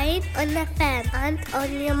Online on the FM and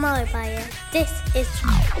on your mobile. This is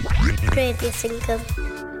Radio Sangam.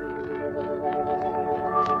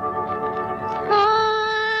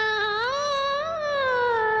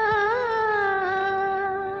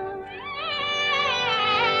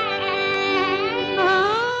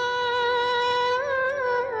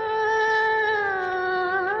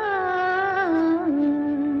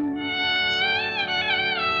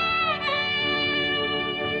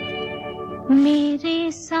 मेरे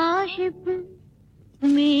साहिब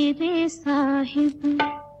मेरे साहिब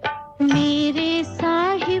मेरे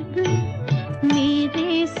साहिब मेरे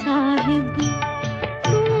साहिब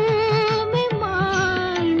तू मैं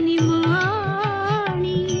मानी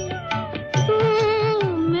मानी तू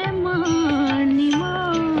मैं मानी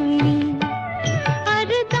मानी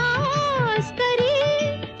अरदास करी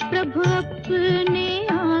प्रभु अपने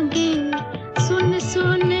आगे सुन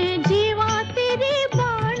सुन जीवा तेरी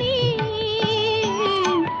बाणी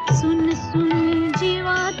सुन सुन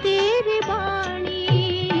जीवा तेरी बाणी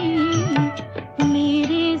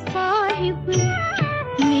मेरे साहिब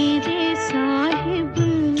मेरे साहिब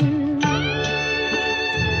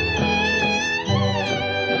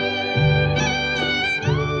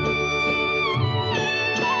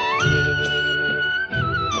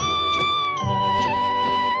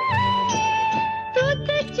तुत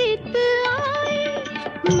चित आए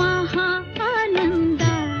महा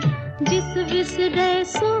आनंदा जिस विसरे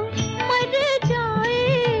सो मर जाए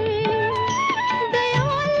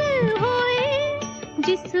दयाल होए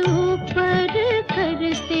जिस ऊपर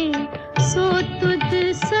करते सो तुद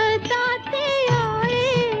सदाते आए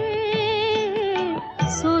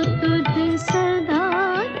सो तुद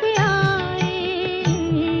सदाते आए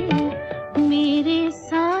मेरे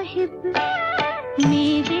साहिब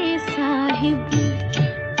मेरे साहिब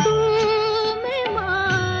तू मैं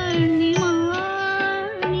मानी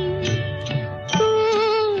मानी तू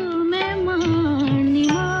मैं मानी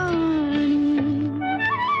मानी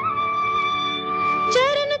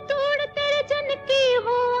चरण तोड़ तेरे जन की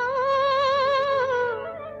हुआ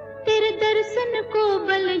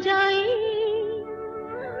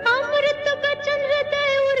बचन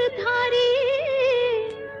हृदय उरधारी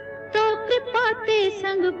तो कृपा ते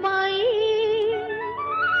संग पाई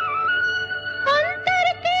अंतर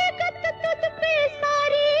के गत तुझ पे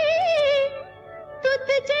सारी तुझ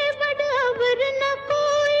जे बड़ अवर न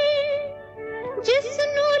कोई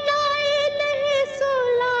जिसनु लाए लहे सो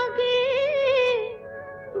लागे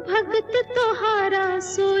भगत तोहारा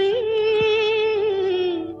सोई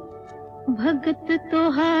भगत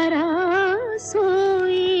तोहारा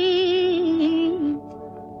सोई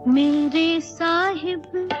मेरे साहिब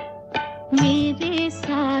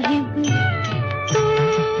तू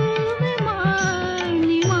मैं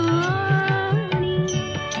मानी मानी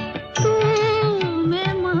तू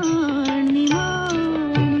मैं मानी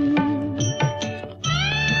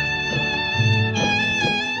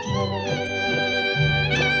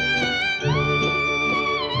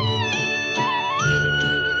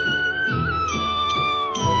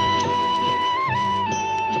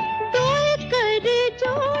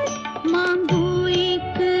मांगू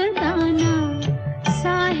एक दाना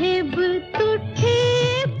साहिब तुठे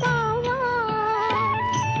पावा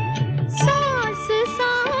सास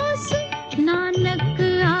सास नानक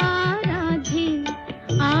आराधे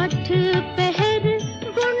आठ पहर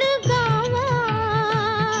गुण गावा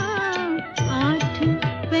आठ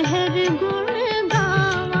पहर गुण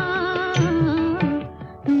गावा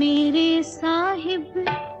मेरे साहिब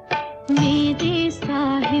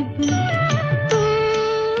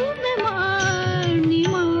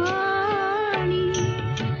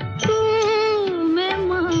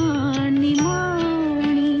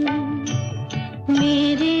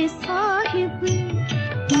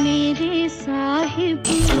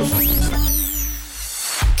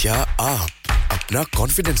क्या आप अपना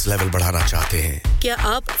कॉन्फिडेंस लेवल बढ़ाना चाहते हैं? क्या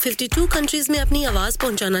आप 52 कंट्रीज में अपनी आवाज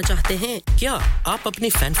पहुंचाना चाहते हैं? क्या आप अपनी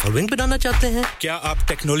फैन फॉलोइंग बनाना चाहते हैं? क्या आप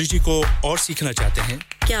टेक्नोलॉजी को और सीखना चाहते हैं?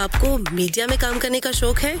 क्या आपको मीडिया में काम करने का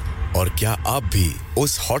शौक है? और क्या आप भी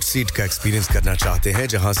उस हॉट सीट का एक्सपीरियंस करना चाहते हैं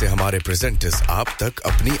जहां से हमारे प्रेजेंटर्स आप तक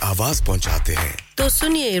अपनी आवाज पहुंचाते हैं? तो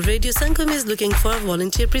सुनिए, radio Sangam is looking for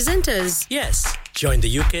volunteer presenters. Yes, join the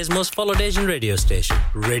UK's most followed Asian radio station,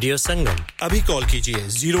 Radio Sangam. अभी कॉल कीजिए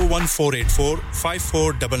 01484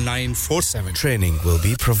 549947. Training will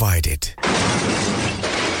be provided.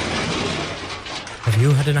 Have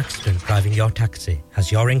you had an accident driving your taxi?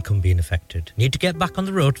 Has your income been affected? Need to get back on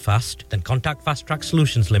the road fast? Then contact Fast Track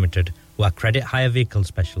Solutions Limited, who are credit hire vehicle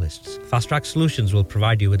specialists. Fast Track Solutions will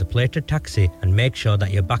provide you with a plated taxi and make sure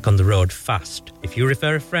that you're back on the road fast. If you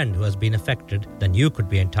refer a friend who has been affected, then you could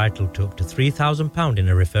be entitled to up to £3,000 in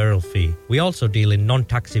a referral fee. We also deal in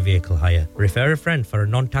non-taxi vehicle hire. Refer a friend for a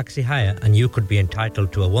non-taxi hire and you could be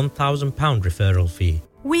entitled to a £1,000 referral fee.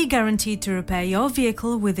 We guarantee to repair your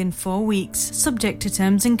vehicle within 4 weeks, subject to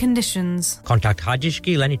terms and conditions. Contact Haji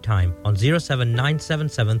Shakil anytime on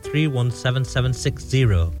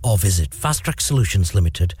 07977317760 or visit Fast Track Solutions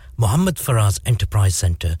Limited, Mohammed Faraz Enterprise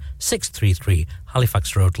Centre, 633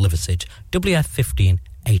 Halifax Road, Liversedge, WF15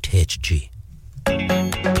 8HG.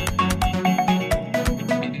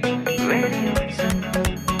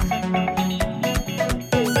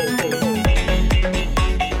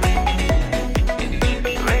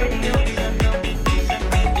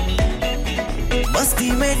 मस्ती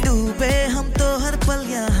में डूबे हम तो हर पल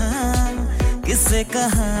यहाँ किस्से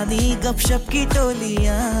कहानी गपशप की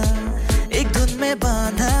टोलियाँ एक धुन में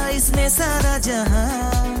बांधा इसने सारा जहां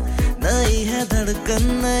नई है धड़कन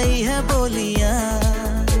नई है बोलियाँ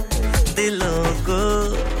दिलों को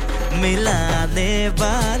मिलाने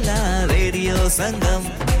वाला रेडियो संगम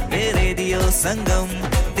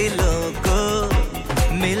दिलों को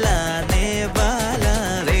मिलाने वाला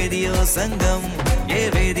रेडियो संगम ये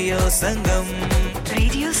रेडियो संगम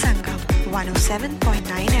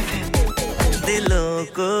 107.9 FM दिलों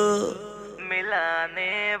को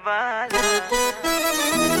मिलाने वाला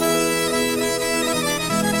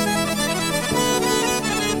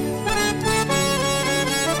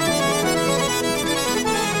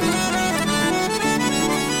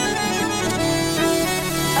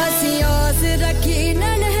ਅਸੀਂ ਆਸ ਰੱਖੀ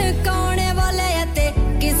ਨਨਕਾਣੇ ਵਾਲੇ ਅਤੇ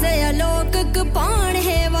ਕਿਸੇ ਅਲੋਕ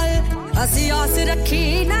ਪਾਣੇ ਵੱਲ ਅਸੀਂ ਆਸ ਰੱਖੀ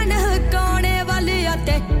ਨਨਕਾਣੇ ਵਾਲੇ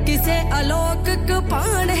ਅਤੇ ਕਿਸੇ ਅਲੋਕ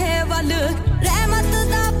ਪਾਣੇ ਵੱਲ ਰਹਿਮਤ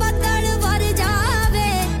ਦਾ ਬੱਦਲ ਵਰ ਜਾਵੇ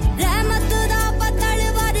ਰਹਿਮਤ ਦਾ ਬੱਦਲ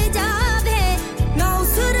ਵਰ ਜਾਵੇ ਨਾ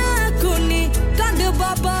ਉਸਰ ਕੁਨੀ ਕੰਧ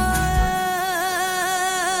ਬਾਬਾ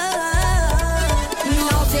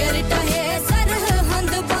ਨਾ ਫੇਰ ਟਹੇ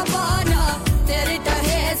ਸਰਹੰਦ ਬਾਬਾ ਨਾ ਤੇਰੇ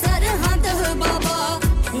ਟਹੇ ਸਰਹੰਦ ਬਾਬਾ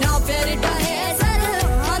ਨਾ ਫੇਰ ਟਹੇ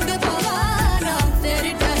ਸਰਹੰਦ ਬਾਬਾ ਨਾ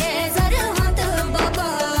ਤੇਰੇ ਟਹੇ ਸਰਹੰਦ ਬਾਬਾ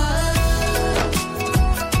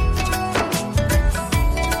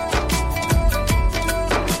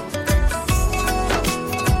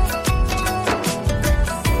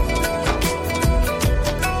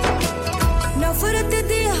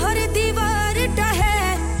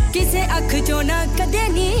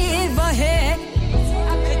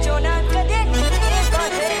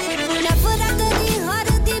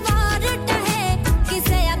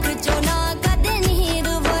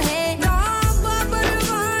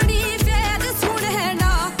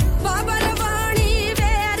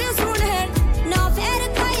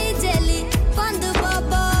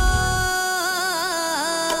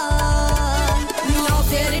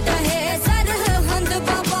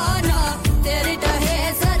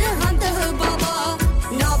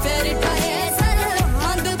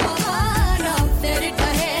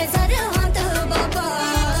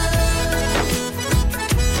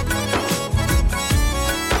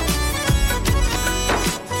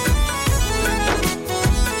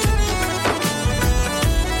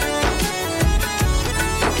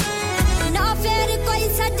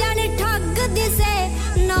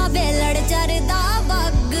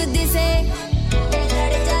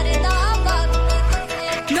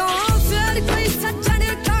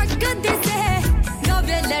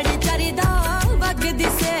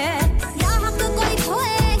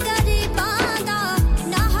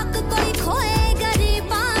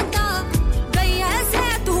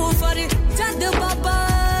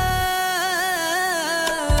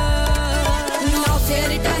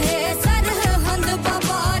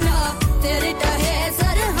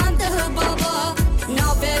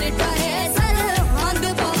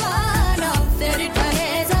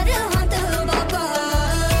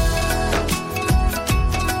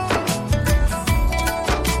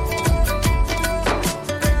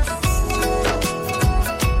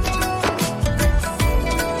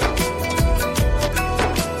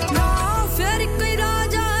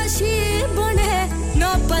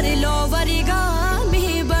वरिगामी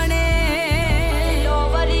बने लो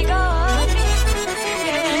वरिगामी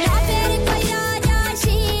ना फिर कोई राजा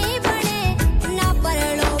शी बने ना पर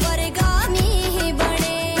लो वरिगामी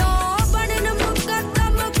बने नो बनन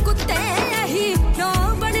मुकद्दम कुत्ते ही नो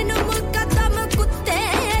बनन मुकद्दम कुत्ते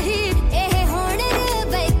ही एह होने रे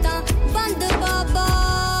बैता बंद बाबा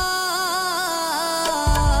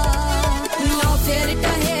ना फिर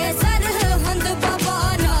टहे सरहंद बाबा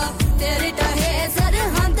ना फिर टहे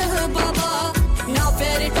सरहंद बाबा ना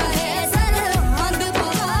फिर टहे सरहंद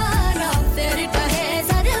बाबा ना फिर टहे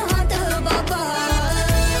सरहंद बाबा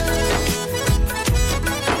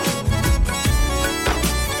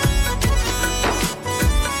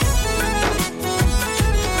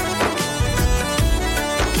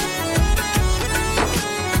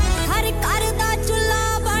हर घर दा चुल्हा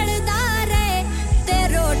बलदा रे ते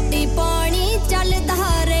रोटी पानी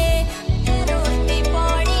चलदा रे रोटी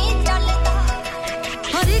पानी चलदा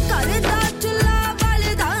हर घर दा चुल्हा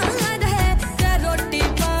बलदा रे ते रोटी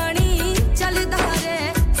पानी चलदा रे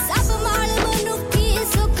सब माल मनुखी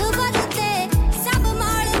सुख वरते सब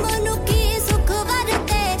माल मनुखी सुख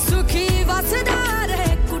वरते सुखी वसदा रे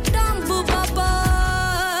कुटुंब बाबा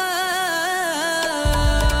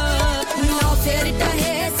ना फिर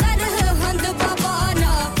टहे सरहंद बाबा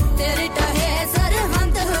ना फिर टहे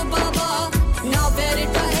सरहंद बाबा ना फिर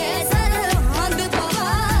टहे सरहंद बाबा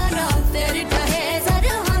ना फिर टहे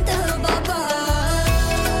सरहंद बाबा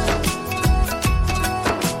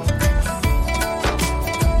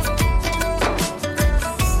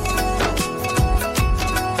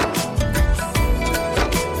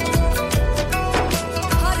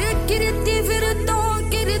हर कीर्ति फिर तो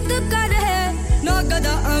कीर्त करे ना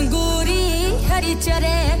गदा अंगूरी हरी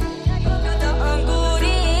चरे गदा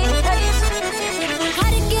अंगूरी हरी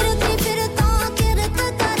हर कीर्ति फिर तो कीर्त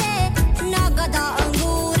करे ना गदा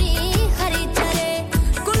अंगूरी हरी चरे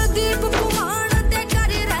कुलदीप कुमार ते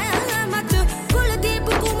कर रहमत कुलदीप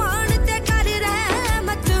कुमार ते कर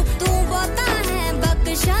रहमत तू बता है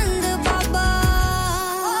बख्शंद बाबा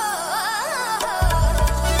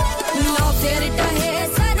ना फिर टहे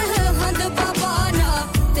सरहंद बाबा ना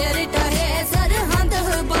फिर टहे सरहंद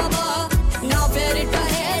बाबा ना फिर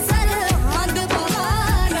टहे सरहंद बाबा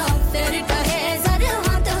ना फिर टहे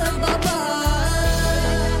सरहंद बाबा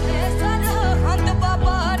सरहंद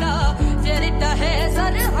बाबा ना फिर टहे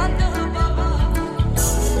सरहंद बाबा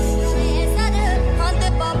सरहंद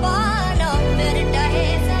बाबा ना फिर टहे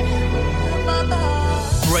सरहंद बाबा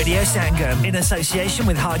Radio Sangam, in association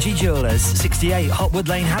with Haji Jewellers, 68 Hotwood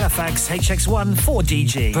Lane, Halifax, HX1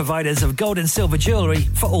 4DG. Providers of gold and silver jewellery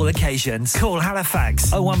for all occasions. Call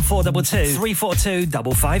Halifax 01422 342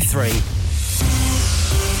 553.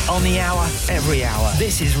 On the hour, every hour.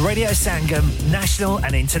 This is Radio Sangam, national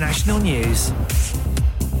and international news.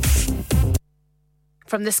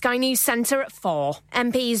 From the Sky News Centre at 4.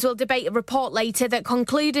 MPs will debate a report later that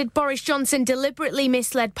concluded Boris Johnson deliberately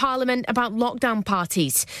misled Parliament about lockdown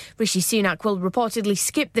parties. Rishi Sunak will reportedly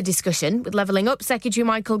skip the discussion, with Levelling Up Secretary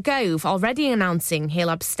Michael Gove already announcing he'll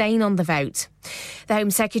abstain on the vote. The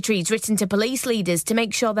Home Secretary's written to police leaders to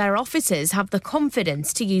make sure their officers have the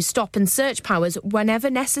confidence to use stop and search powers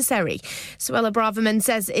whenever necessary. Suella Braverman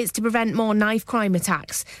says it's to prevent more knife crime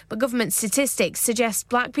attacks. But government statistics suggest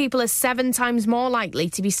black people are 7 times more likely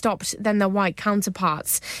to be stopped than their white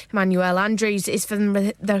counterparts. Emmanuel Andrews is from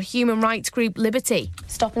the human rights group Liberty.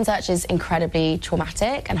 Stop and search is incredibly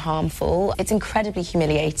traumatic and harmful. It's incredibly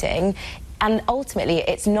humiliating. And ultimately,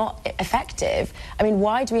 it's not effective. I mean,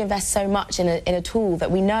 why do we invest so much in a tool that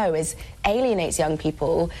we know alienates young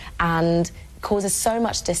people and causes so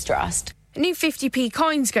much distrust? A new 50p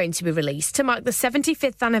coin's going to be released to mark the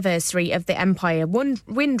 75th anniversary of the Empire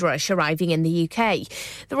Windrush arriving in the UK.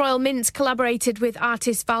 The Royal Mint collaborated with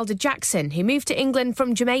artist Valda Jackson, who moved to England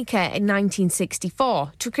from Jamaica in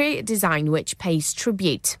 1964, to create a design which pays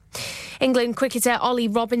tribute. England cricketer Ollie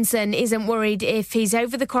Robinson isn't worried if his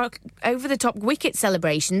over-the-top wicket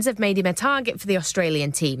celebrations have made him a target for the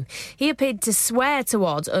Australian team. He appeared to swear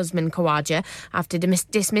towards Usman Khawaja after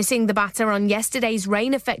dismissing the batter on yesterday's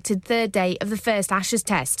rain-affected third day of the first Ashes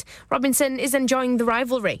test. Robinson is enjoying the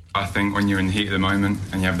rivalry. I think when you're in the heat of the moment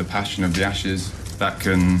and you have the passion of the Ashes, that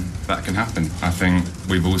can happen. I think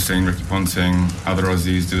we've all seen Ricky Ponting, other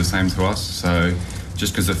Aussies do the same to us, so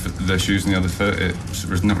just because the shoes on the other foot, it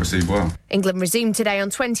was not received well. England resumed today on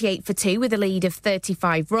 28-2 with a lead of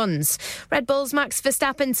 35 runs. Red Bull's Max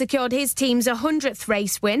Verstappen secured his team's 100th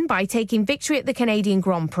race win by taking victory at the Canadian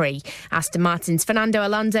Grand Prix. Aston Martin's Fernando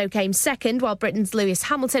Alonso came second, while Britain's Lewis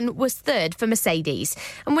Hamilton was third for Mercedes.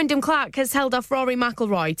 And Wyndham Clark has held off Rory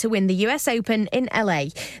McIlroy to win the US Open in LA.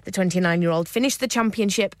 The 29-year-old finished the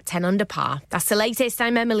championship 10 under par. That's the latest.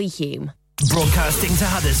 I'm Emily Hume. Broadcasting to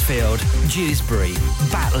Huddersfield, Dewsbury,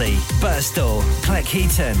 Batley, Birstall,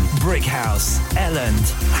 Cleckheaton, Brickhouse, Elland,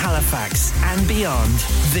 Halifax and beyond.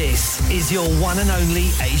 This is your one and only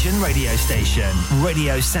Asian radio station.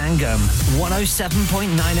 Radio Sangam, 107.9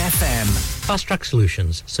 FM. Fast Track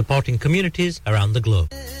Solutions, supporting communities around the globe.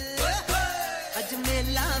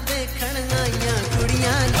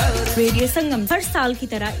 Radio Sangam हर साल की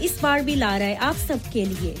तरह इस बार भी ला रहा है आप सब के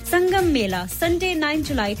लिए संगम मेला Sunday 9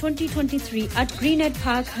 July 2023 at Greenhead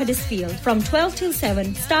Park Huddersfield from 12 till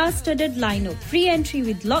 7 star-studded lineup free entry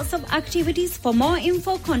with lots of activities for more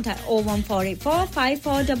info contact 01484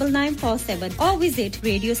 549947 or visit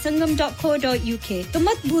radiosangam.co.uk तो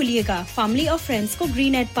मत भूलिएगा family और friends को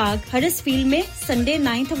Greenhead Park Huddersfield में Sunday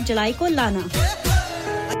 9th of July को लाना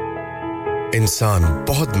इंसान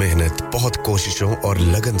बहुत मेहनत, बहुत कोशिशों और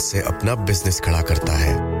लगन से अपना बिजनेस खड़ा करता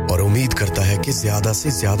है और उम्मीद करता है कि ज़्यादा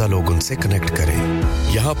से ज़्यादा लोग उनसे कनेक्ट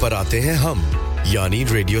करें। यहाँ पर आते हैं हम, यानी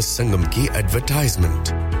रेडियो संगम की एडवर्टाइजमेंट।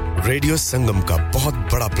 रेडियो संगम का बहुत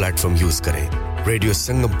बड़ा प्लेटफॉर्म यूज करें। रेडियो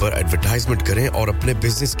संगम पर एडवर्टाइजमेंट करें और अपने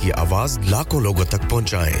बिजनेस की आवाज लाखों लोगों तक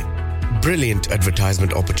पहुंचाएं। Brilliant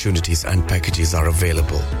advertisement opportunities and packages are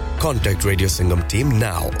available. Contact Radio Sangam team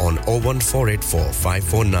now on 01484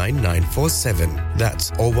 549 947.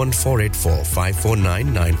 That's 01484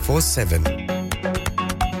 549 947.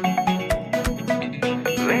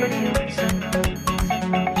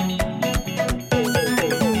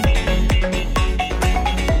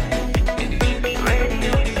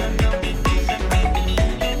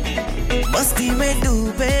 मस्ती में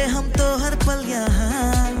डूबे हम तो हर पल यहाँ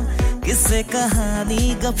किससे कहानी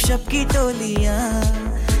गपशप की टोलियां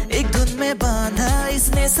एक धुन में बांधा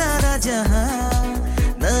इसने सारा जहां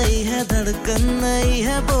नई है धड़कन नई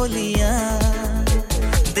है बोलियां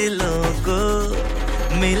दिलों को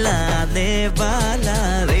मिलाने वाला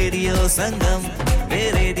रेडियो संगम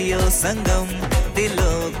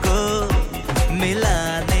दिलों को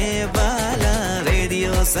मिलाने वाला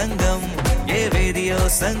रेडियो संगम ये रेडियो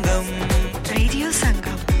संगम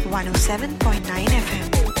 107.9 FM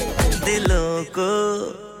दिलों को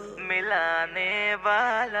मिलाने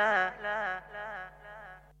वाला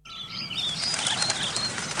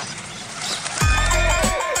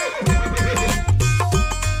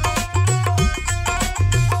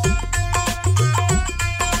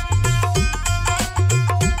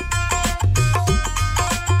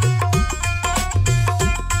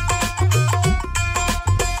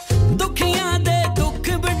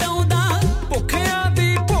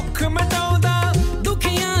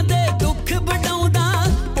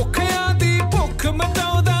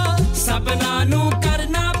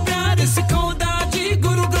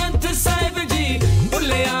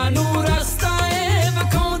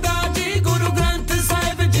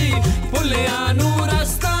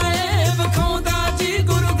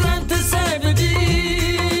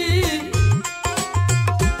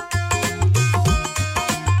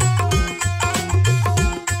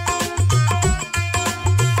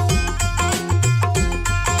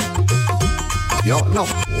No,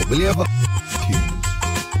 believe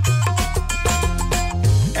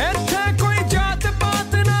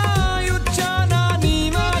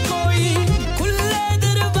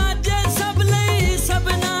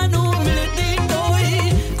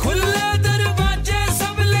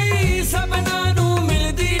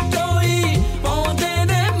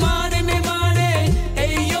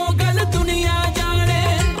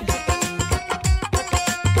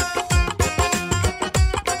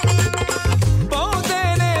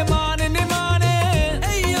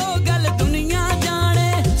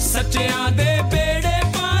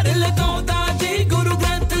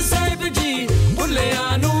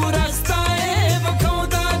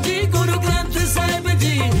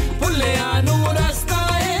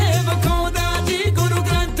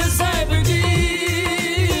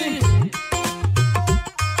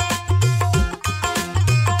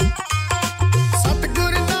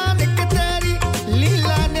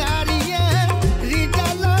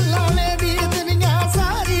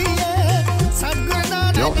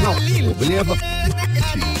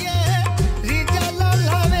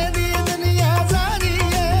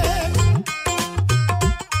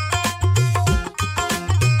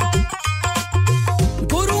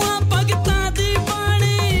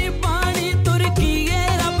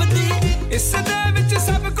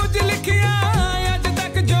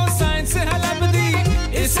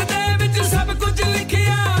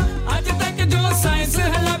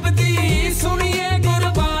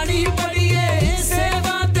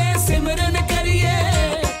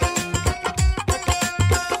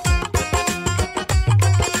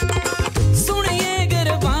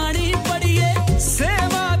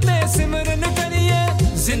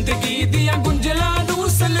ਦੀਆਂ ਗੁੰਝਲਾਂ ਨੂੰ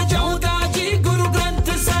ਸੁਲਝਾਉਂਦਾ ਜੀ ਗੁਰੂ ਗ੍ਰੰਥ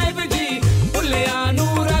ਸਾਹਿਬ ਜੀ ਭੁੱਲਿਆਂ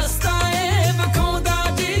ਨੂੰ ਰਸਤਾ ਏ ਵਿਖਾਉਂਦਾ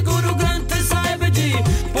ਜੀ ਗੁਰੂ ਗ੍ਰੰਥ ਸਾਹਿਬ ਜੀ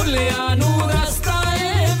ਭੁੱਲਿਆਂ ਨੂੰ ਰਸਤਾ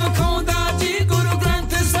ਏ ਵਿਖਾਉਂਦਾ ਜੀ ਗੁਰੂ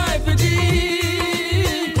ਗ੍ਰੰਥ ਸਾਹਿਬ ਜੀ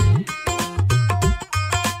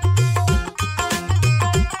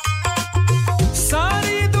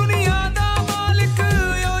ਸਾਰੀ ਦੁਨੀਆ ਦਾ ਮਾਲਕ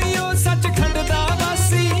ਓਯੋ ਸੱਚਖੰਡ ਦਾ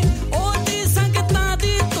ਵਾਸੀ ਉਹਦੀ ਸੰਗਤਾਂ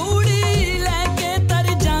ਦੀ ਤੂੜੀ ਲੈ ਕੇ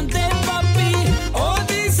ਤਰ ਜਾਂਦੇ ਪਾਪੀ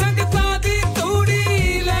ਉਹਦੀ ਸੰਗਤਾਂ ਦੀ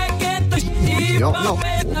ਤੂੜੀ ਲੈ ਕੇ ਤਸ਼ਰੀਫ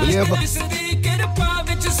ਪਾਵੇ ਇਸ ਦੀ ਕਿਰਪਾ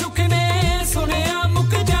ਵਿੱਚ ਸੁਖ ਨੇ ਸੁਣਿਆ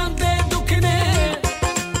ਮੁੱਕ ਜਾਂਦੇ ਦੁੱਖ ਨੇ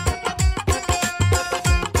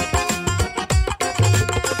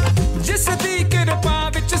ਜਿਸ ਦੀ ਕਿਰਪਾ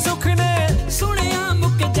ਵਿੱਚ ਸੁਖ ਨੇ ਸੁਣਿਆ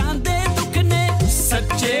ਮੁੱਕ ਜਾਂਦੇ ਦੁੱਖ ਨੇ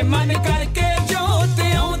ਸੱਚੇ ਮਨ ਕਰਕੇ ਜੋਤ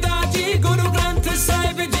ਆਉਂਦਾ ਜੀ ਗੁਰੂ ਗ੍ਰੰਥ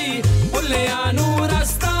ਸਾਹਿਬ ਜੀ ਭੁੱਲਿਆਂ ਨੂੰ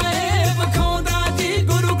ਰਸਤਾ ਏ ਵਿਖਾਉਂਦਾ ਜੀ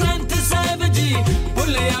ਗੁਰੂ ਗ੍ਰੰਥ ਸਾਹਿਬ ਜੀ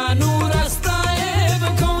ਭੁੱਲਿਆਂ ਨੂੰ ਰਸਤਾ ਏ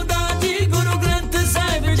ਵਿਖਾਉਂਦਾ ਜੀ Guru Granth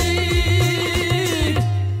Sahib ji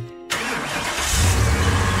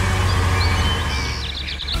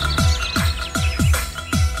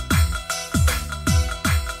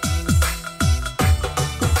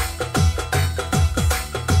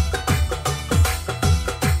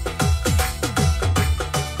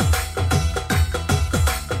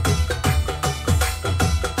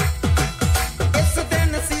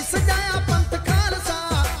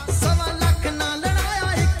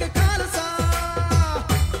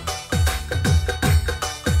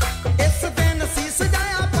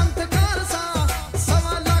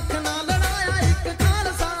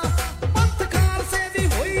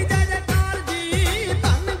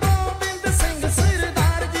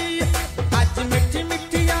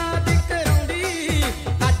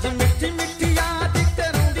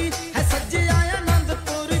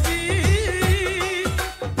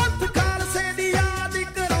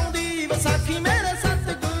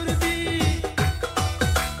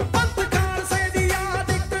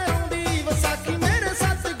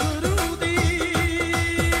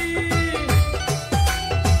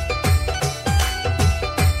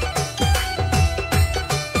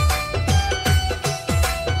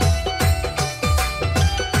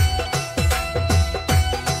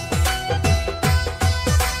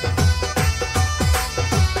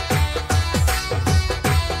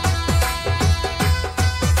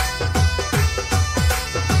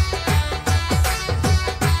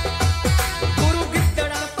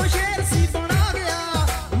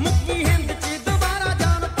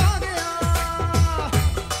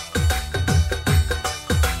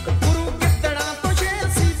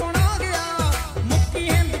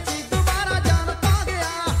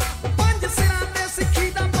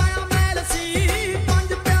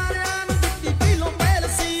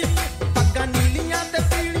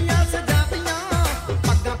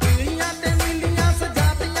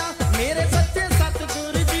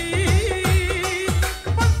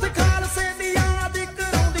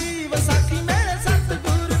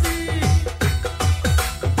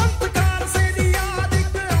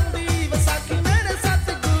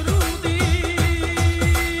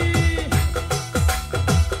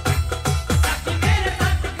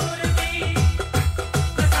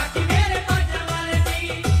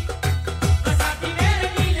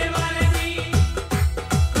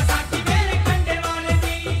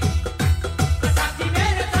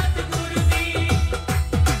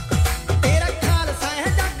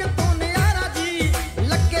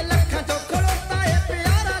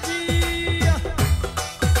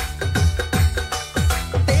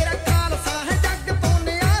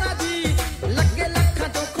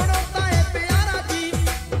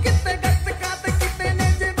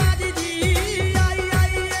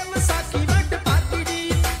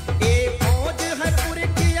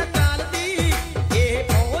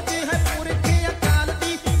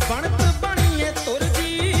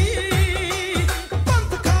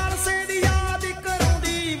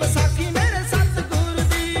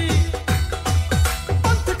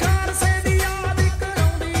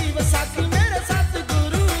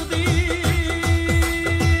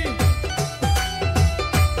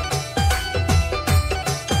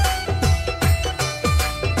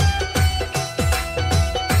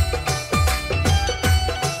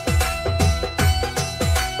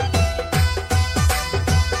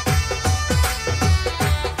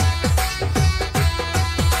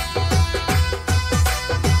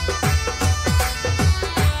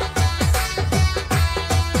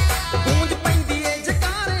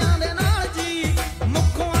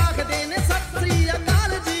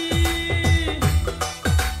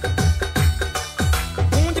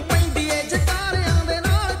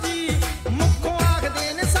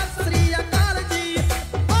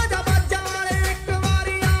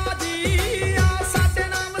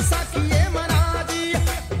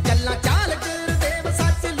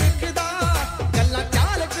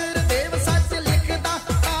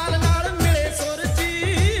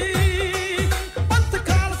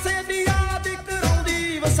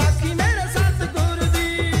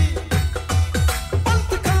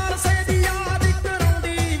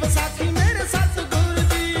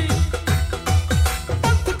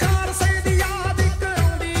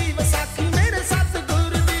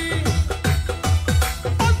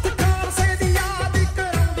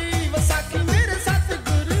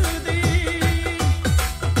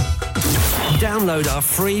download our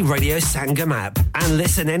free Radio Sangam app and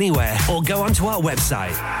listen anywhere or go onto our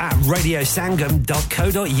website at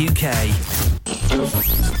radiosangam.co.uk.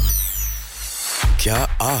 क्या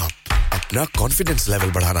आप अपना कॉन्फिडेंस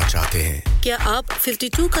लेवल बढ़ाना चाहते हैं? क्या आप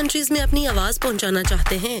 52 कंट्रीज में अपनी आवाज पहुंचाना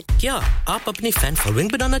चाहते हैं? क्या आप अपनी फैन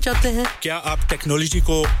फॉलोइंग बढ़ाना चाहते हैं? क्या आप टेक्नोलॉजी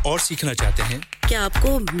को और सीखना चाहते हैं? क्या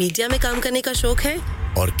आपको मीडिया में काम करने का शौक है?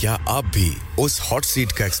 और क्या आप भी उस हॉट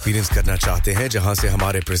सीट का एक्सपीरियंस करना चाहते हैं जहां से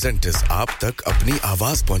हमारे प्रेजेंटर्स आप तक अपनी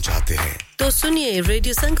आवाज पहुंचाते हैं? तो सुनिए,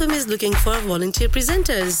 radio Sangam is looking for volunteer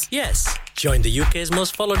presenters. Yes, join the UK's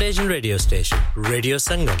most followed Asian radio station, Radio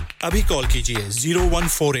Sangam. अभी कॉल कीजिए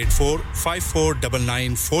 01484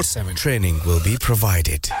 549947. Training will be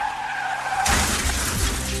provided.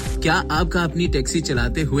 क्या आपका अपनी टैक्सी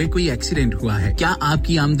चलाते हुए कोई एक्सीडेंट हुआ है? क्या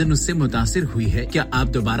आपकी आमदन उससे मुतासिर हुई है? क्या आप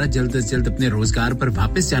दोबारा जल्द से जल्द अपने रोजगार पर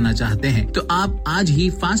वापस जाना चाहते हैं? तो आप आज ही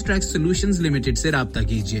फास्ट ट्रैक सॉल्यूशंस लिमिटेड से राब्ता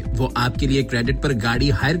कीजिए। वो आपके लिए क्रेडिट पर गाड़ी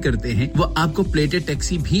हायर करते हैं। वो आपको प्लेटेड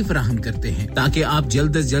टैक्सी भी फराहम करते हैं ताकि आप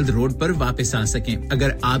जल्द से जल्द रोड पर वापस आ सकें। अगर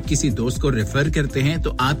आप किसी दोस्त को रेफर करते हैं तो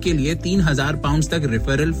आपके लिए 3000 पाउंड तक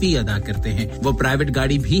रेफरल फी अदा करते हैं। वो प्राइवेट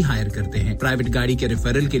गाड़ी भी हायर करते हैं। प्राइवेट गाड़ी के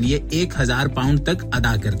रेफरल के लिए 1000 पाउंड तक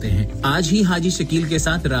अदा करते हैं। आज ही हाजी शकील के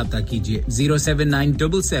साथ राब्ता कीजिए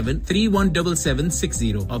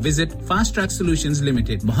 07977317760 और visit fast track solutions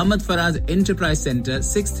limited, Mohammad Faraz enterprise centre,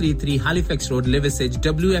 633 Halifax road, Liversedge,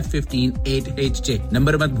 WF15 8HJ।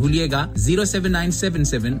 Number मत भूलिएगा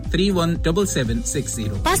 07977317760।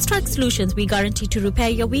 Fast Track Solutions, we guarantee to repair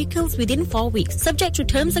your vehicles within 4 weeks, subject to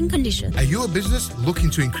terms and conditions. Are you a business looking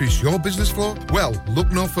to increase your business flow? Well, look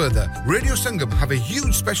no further. Radio Sangam have a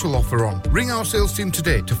huge special offer on. Ring our sales team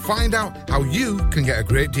today to find out how you can get a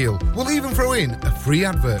great deal. We'll even throw in a free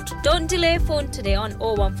advert. Don't delay, phone today on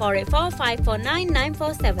 01484 549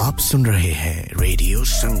 947. आप सुन रहे हैं radio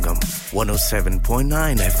संगम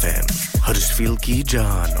 107.9 FM, Huddersfield की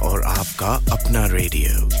जान और आपका अपना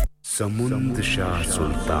radio. समुंद शाह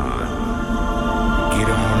सुल्तान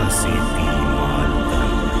गिरा से तीमाल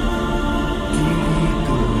तक कीड़ी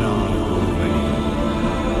तुमना हो गई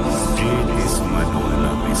स्टेट इस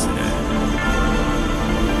मनोना बिसरे।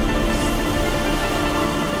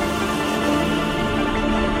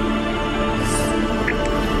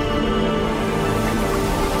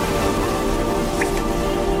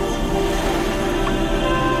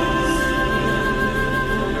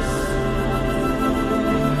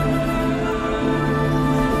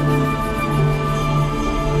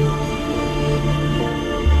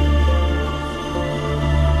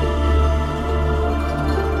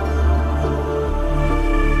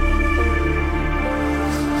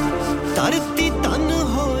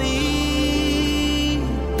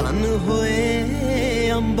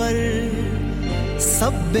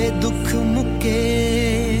 सब्बे दुख मुके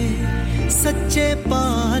सच्चे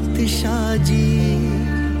पातशाह जी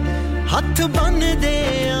हथ बन दे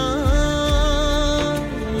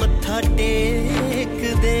मत्था टेक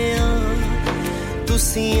दे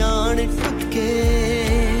तुसी आण टुके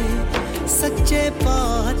सच्चे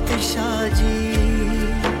पातशाह जी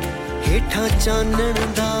हेठा चानण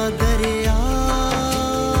दा दरिया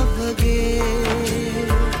वगे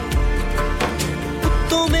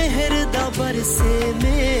बरसे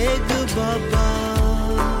मेघ बाबा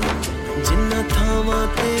जिन्ना थावां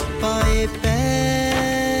ते पाए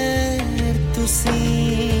पैर तुसी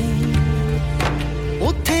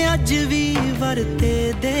उथे अज भी वरते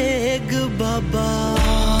देग बाबा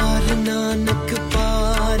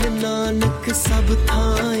पार नानक सब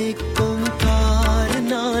थां एक ओंकार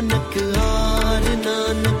नानक हार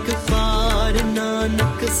नानक पार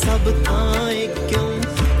नानक सब थां एक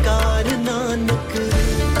ओंकार नानक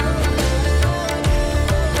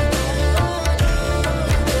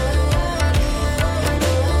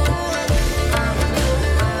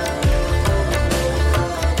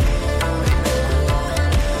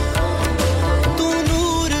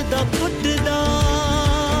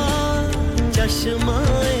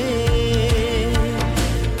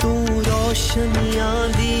तू रोशनियां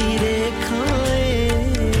दी रेखाएं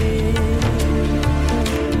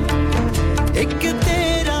एक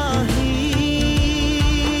तेरा ही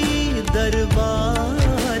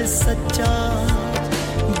दरबार सच्चा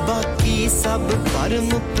बाकी सब भरम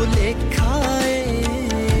भुलेखाए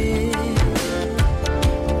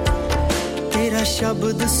तेरा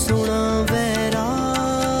शब्द सुना वैराग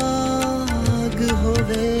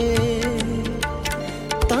होवे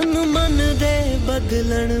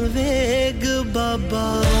बदलन वेग बाबा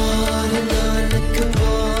नानक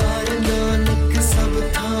सब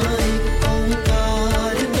थां एक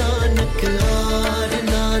ओंकार नानक हार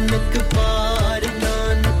नानक पार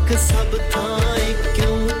नानक सब थां एक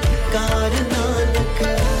ओंकार नानक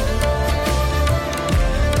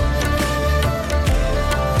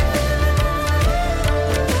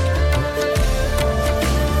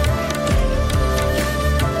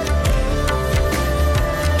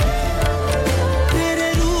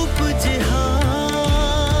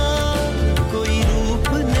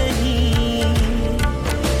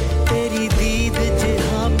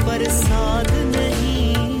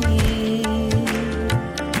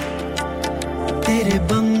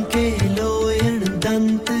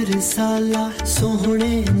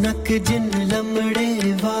कि जिन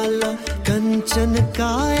लमड़े वाला कंचन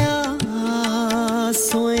काया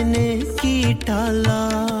सोने की टाला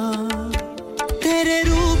तेरे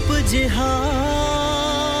रूप जिहा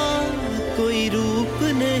कोई रूप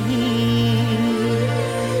नहीं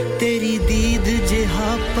तेरी दीद जिहा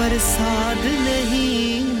प्रसाद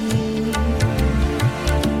नहीं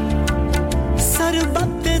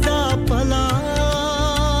सरबत दा भला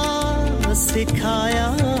सिखाया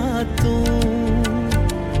तू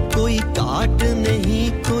कोई काट नहीं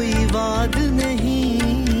कोई वाद नहीं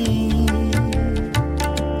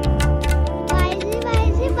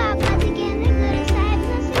वाइजी पापा जी कहने गुरु साहब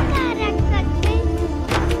को सिखा रख सकते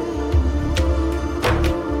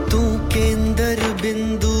तू केंद्र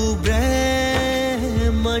बिंदु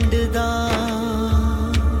ब्रह्मांड दा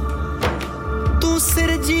तू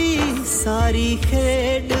सिरजी सारी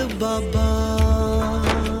खेड बाबा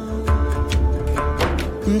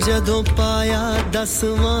ਜਦੋਂ ਪਾਇਆ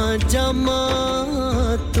 10ਵਾਂ ਜਾਮਾ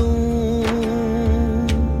ਤੂੰ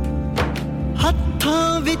ਹੱਥਾਂ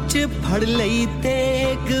ਵਿੱਚ ਫੜ ਲਈ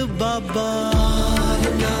ਤੇਗ ਬਾਬਾ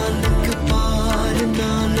ਨਾਨਕ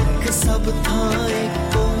ਸਭ ਥਾਂ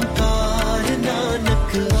ਏਕ ਓੰਕਾਰ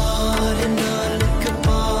ਨਾਨਕ ਪਾਰ ਨਾਨਕ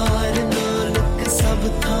ਸਭ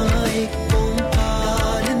ਥਾਂ ਏਕ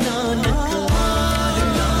ਓੰਕਾਰ ਨਾਨਕ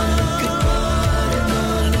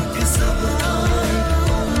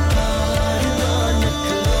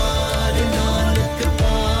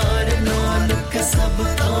सब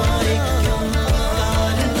तारे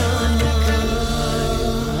कार नानक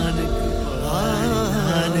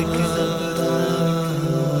नानक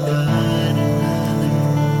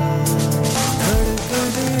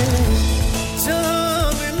धड़कने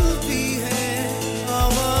जहाँ मिलती है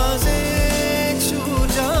आवाज़ें छू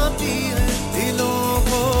जाती है दिलों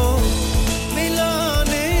को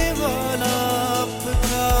मिलाने वाला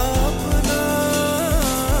अपना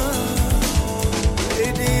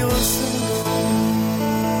रेडियो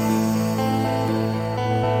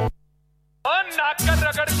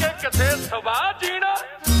रगड़ के किथे सवा जीना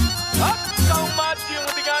कौमां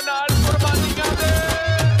जिਉਂਦੀਆਂ ਨਾਲ ਕੁਰਬਾਨੀਆਂ ਦੇ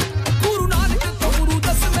ਗੁਰੂ ਨਾਨਕ ਤੋਂ ਗੁਰੂ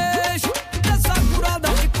ਦਸਮੇਸ਼ ਦਸਾਂ ਗੁਰਾਂ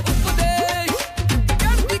ਦਾ ਇੱਕ ਉਪਦੇਸ਼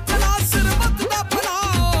ਚੜ੍ਹਦੀ ਕਲਾ ਸਰਬੱਤ ਦਾ ਭਲਾ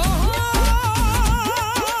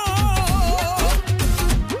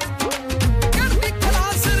ਚੜ੍ਹਦੀ ਕਲਾ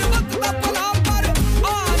ਸਰਬੱਤ ਦਾ ਭਲਾ ਪਰ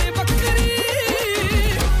ਆਲੇ ਬੱਕਰੀ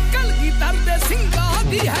ਕਲਗੀਧਰ ਦੇ ਸਿੰਘਾਂ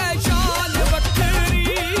ਦੀ ਹੈ ਸ਼ਾਨ ਬੱਕਰੀ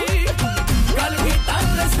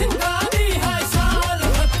ਸਿੰਘਾਂ ਦੀ ਹੈ ਸ਼ਾਨ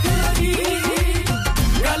ਬੱਕਰੀ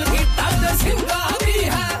ਗੱਲ ਕੀ ਤਦ ਸਿੰਘਾਂ ਦੀ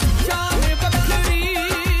ਹੈ ਸ਼ਾਨ ਬੱਕਰੀ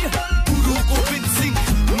ਗੁਰੂ ਗੋਬਿੰਦ ਸਿੰਘ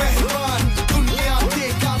ਮਹਿਰਬਾਨ ਦੁਨੀਆ ਦੇ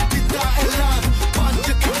ਦਾ ਪਿਤਾ ਐਲਾਨ ਪੰਜ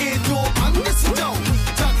ਕੇ ਜੋ ਅੰਗ ਸਜਾਓ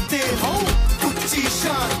ਜਗਤੇ ਹੋ ਉੱਚੀ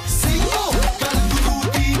ਸ਼ਾਨ ਸਿੰਘੋ ਗੱਲ ਗੁਰੂ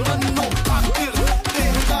ਦੀ ਮੰਨੋ ਆਖਿਰ ਤੇ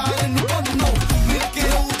ਕਾਰਨ ਬੰਨੋ ਮਿਲ ਕੇ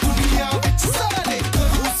ਰਹੋ ਦੁਨੀਆ ਵਿੱਚ ਸਾਰੇ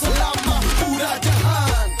ਕਰੋ ਸਲਾਮਾ ਪੂਰਾ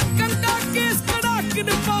ਜਹਾਨ ਕੰਡਾ ਕੇਸ ਕੜਾਕ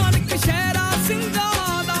ਨਿਪਾਨ ਕਸ਼ਹਿਰਾ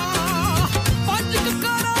ਸਿੰਘਾਂ ਦਾ ਪੰਜ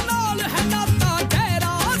ਕਕਾਰਾਂ ਨਾਲ ਹੈ ਨਾਤਾ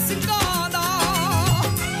ਗਹਿਰਾ ਸਿੰਘਾਂ ਦਾ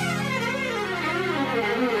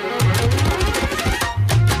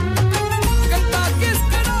ਕੰਡਾ ਕੇਸ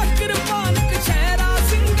ਕੜਾਕ ਨਿਪਾਨ ਕਸ਼ਹਿਰਾ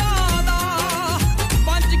ਸਿੰਘਾਂ ਦਾ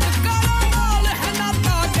ਪੰਜ ਕਕਾਰਾਂ ਨਾਲ ਹੈ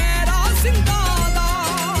ਨਾਤਾ ਗਹਿਰਾ ਸਿੰਘਾਂ ਦਾ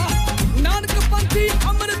ਨਾਨਕ ਪੰਥੀ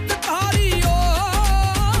ਅੰਮ੍ਰਿਤ ਧਾਰੀ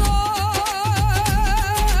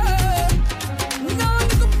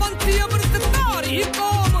ਨਾਨਕ ਪੰਥੀ ਅੰਮ੍ਰਿਤ ਧਾਰੀ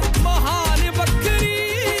ਕੌਮ ਮਹਾਨ ਬੱਕਰੀ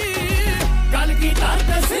ਗੱਲ ਕੀ ਤਦ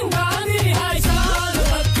ਸਿੰਘਾਂ ਦੀ ਹੈ ਸ਼ਾਨ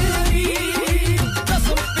ਬੱਕਰੀ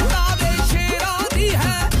ਦਸਮ ਪਿਤਾ ਦੇ ਸ਼ੇਰਾਂ ਦੀ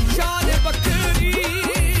ਹੈ ਸ਼ਾਨ ਬੱਕਰੀ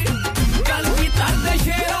ਗੱਲ ਕੀ ਤਦ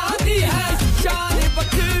ਸ਼ੇਰਾਂ ਦੀ ਹੈ ਸ਼ਾਨ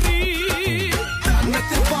ਬੱਕਰੀ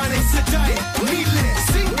ਨਤ ਪਾਣੇ ਸਜਾਏ ਨੀਲੇ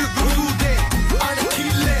ਸਿੰਘ ਗੁਰੂ ਦੇ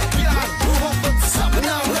ਅਣਖੀਲੇ ਪਿਆਰ ਮੁਹੱਬਤ ਸਭ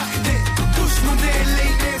ਨਾਲ ਰੱਖਦੇ ਦੁਸ਼ਮਣ ਦੇ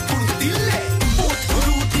ਲਈ ਨੇ ਫੁਰਤੀਲੇ ਉਹ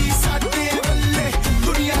ਗੁਰੂ ਦੀ ਸਾਡੇ ਵੱਲੇ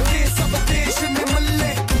ਦੁਨੀਆ ਦੇ ਸਭ ਦੇਸ਼ ਨੇ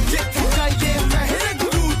ਮੱਲੇ ਜਿੱਥੇ ਜਾਈਏ ਮਹਿਰ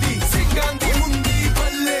ਗੁਰੂ ਦੀ ਸਿੰਘਾਂ ਦੀ ਮੁੰਦੀ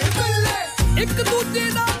ਬੱਲੇ ਬੱਲੇ ਇੱਕ ਦੂਜੇ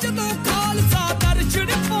ਦਾ ਜਦੋਂ ਖਾਲਸਾ ਦਰਸ਼ਨ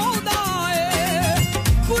ਪਾਉਂਦਾ ਏ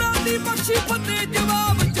ਗੁਰਾਂ ਦੀ ਬਖਸ਼ੀ ਫਤਿਹ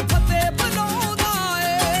ਜਵਾਬ ਚ ਫਤਿਹ ਬੁਲਾਉਂਦਾ ਏ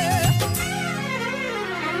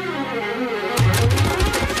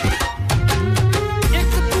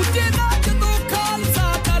ਇੱਕ ਦੂਜੇ ਦਾ ਜਦੋਂ ਖਾਲਸਾ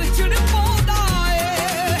ਦਰਸ਼ਨ ਪਾਉਂਦਾ ਏ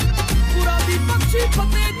ਗੁਰਾਂ ਦੀ ਬਖਸ਼ੀ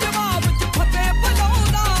ਫਤਿਹ ਜਵਾਬ ਚ ਫਤਿਹ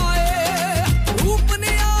ਬੁਲਾਉਂਦਾ ਏ ਰੂਪ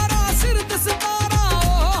ਨਿਆਰਾ ਸਿਰ ਦਸਤਾਰਾ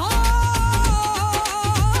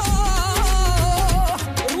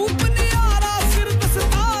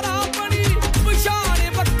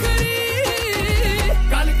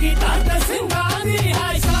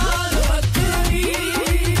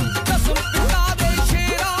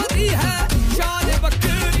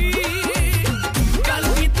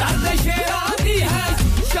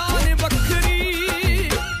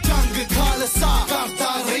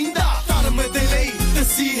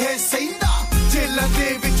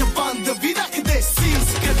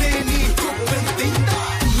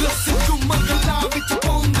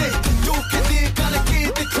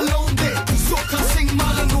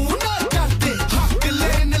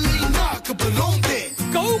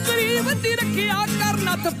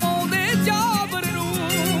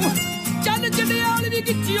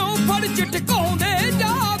ਵਿੱਚੋਂ ਫੜ ਝਟਕਾਉਂਦੇ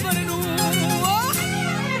ਜਾਵਰ ਨੂੰ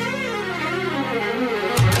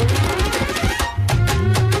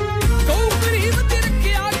ਕੋ ਗਰੀਬ ਦੀ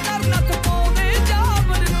ਰੱਖਿਆ ਕਰਨਾ ਤਪਾਉਂਦੇ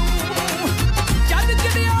ਜਾਵਰ ਨੂੰ ਜਦ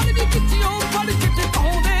ਜੜਿਆਲ ਵੀ ਵਿੱਚੋਂ ਫੜ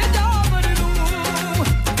ਝਟਕਾਉਂਦੇ ਜਾਵਰ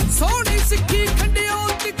ਨੂੰ ਸੋਹਣੀ ਸਿੱਖੀ ਖੰਡਿਓ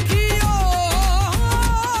ਤਿੱਖੀਓ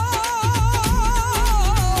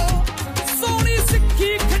ਸੋਹਣੀ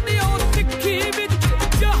ਸਿੱਖੀ ਖੰਡਿਓ ਤਿੱਖੀ ਵਿੱਚ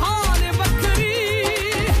ਜਹਾਨ ਵੱਖਰੀ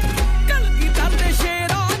ਕਲਗੀਧਰ ਦੇ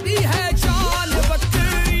ਸ਼ੇਰਾਂ ਦੀ ਹੈ ਸ਼ਾਨ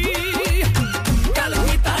ਵੱਖਰੀ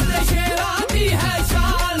ਕਲਗੀਧਰ ਦੇ ਸ਼ੇਰਾਂ ਦੀ ਹੈ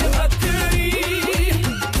ਸ਼ਾਨ ਵੱਖਰੀ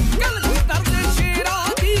ਕਲਗੀਧਰ ਦੇ ਸ਼ੇਰਾਂ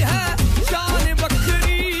ਦੀ ਹੈ ਸ਼ਾਨ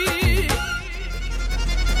ਵੱਖਰੀ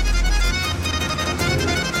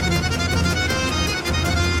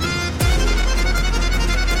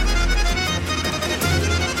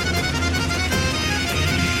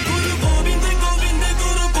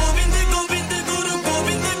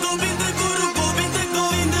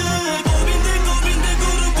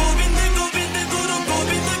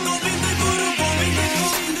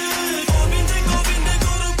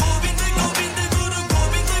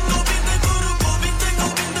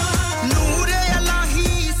ਨੂਰੇ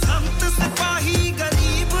ਇਲਾਹੀ ਸੰਤ ਸਿਪਾਹੀ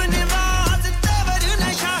ਗਰੀਬ ਨਿਵਾਜ਼ ਤਵਰ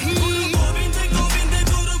ਨਸ਼ਾਹੀ ਗੋਬਿੰਦ ਗੋਬਿੰਦ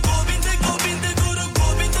ਗੁਰੂ ਗੋਬਿੰਦ ਗੋਬਿੰਦ ਗੁਰੂ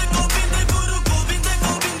ਗੋਬਿੰਦ ਗੋਬਿੰਦ ਗੁਰੂ ਗੋਬਿੰਦ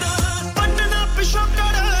ਗੋਬਿੰਦ ਪਟਨਾ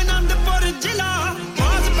ਪਿਸ਼ੋਕੜ ਆਨੰਦਪੁਰ ਜ਼ਿਲ੍ਹਾ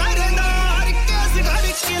ਬਾਜ਼ ਪਹਿਰੇਦਾਰ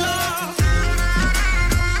ਕੇਸਗੜ੍ਹ ਕਿਲਾ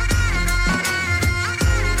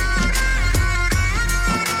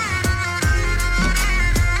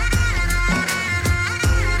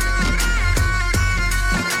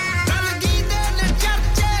ਕਲਗੀ ਦੇ ਨੇ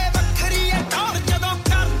ਚਰਚੇ ਵੱਖਰੀ ਏ ਟੌਰ ਜਦੋਂ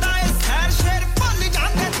ਕਰਦਾ ਏ ਸੈਰ ਸ਼ੇਰ ਭੁੱਲ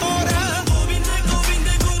ਜਾਂਦੇ ਤੋਰ ਗੋਬਿੰਦ ਗੋਬਿੰਦ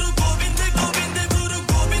ਗੁਰੂ ਗੋਬਿੰਦ ਗੋਬਿੰਦ ਗੁਰੂ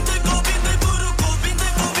ਗੋਬਿੰਦ ਗੋਬਿੰਦ ਗੁਰੂ ਗੋਬਿੰਦ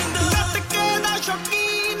ਗੋਬਿੰਦ ਲਟਕੇ ਦਾ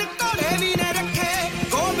ਸ਼ੌਕੀਨ ਘੋੜੇ ਵੀ ਨੇ ਰੱਖੇ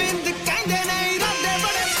ਗੋਬਿੰਦ ਕਹਿੰਦੇ ਨੇ ਇਰਾਦੇ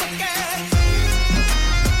ਬੜੇ ਪੱਕੇ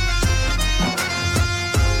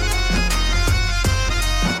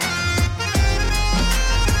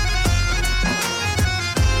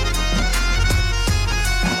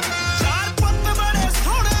ਚਾਰ ਪੁੱਤ ਬੜੇ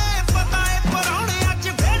ਸੋਹਣੇ ਪਤਾ ਏ ਪਰਾਉਣੇ ਅੱਜ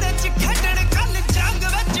ਵਿਹੜੇ 'ਚ ਖੇਡਣ ਕੱਲ ਜੰਗ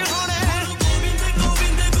ਵਿੱਚ ਹੋਣੇ ਗੋਬਿੰਦ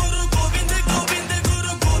ਗੋਬਿੰਦ ਗੁਰੂ ਗੋਬਿੰਦ ਗੋਬਿੰਦ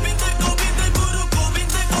ਗੁਰੂ ਗੋਬਿੰਦ ਗੋਬਿੰਦ ਗੁਰੂ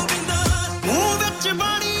ਗੋਬਿੰਦ ਗੋਬਿੰਦ ਮੂੰਹ ਵਿੱਚ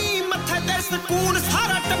ਬਾਣੀ ਮੱਥੇ ਤੇ ਸਕੂਨ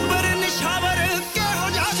ਸਾਰਾ ਟੱਬਰ ਨਿਸ਼ਾਵਰ ਕਿਹੋ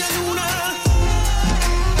ਜਿਹਾ ਜਨੂਨ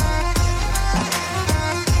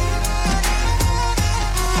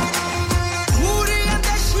ਪੂਰੀ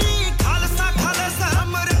ਅੰਦਸ਼ੀ ਖਾਲਸਾ ਖਾਲਸਾ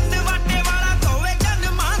ਅੰਮ੍ਰਿਤ ਵਾਟੇ ਵਾਲਾ ਧੋਵੇ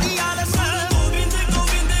ਜਨਮਾਂ ਦੀ ਆਲਸ ਗੋਬਿੰਦ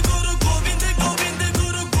ਗੋਬਿੰਦ ਗੁਰੂ ਗੋਬਿੰਦ ਗੋਬਿੰਦ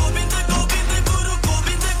ਗੁਰੂ ਗੋਬਿੰਦ ਗੋਬਿੰਦ ਗੁਰੂ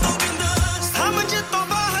ਗੋਬਿੰਦ ਗੋਬਿੰਦ ਸਮਝ ਤੋਂ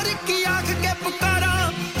ਬਾਹਰ ਕੀ ਆਖ ਕੇ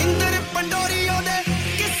ਪੁਕਾਰਾਂ ਇੰਦਰ ਪੰਡੋਰੀ ਉਹਦੇ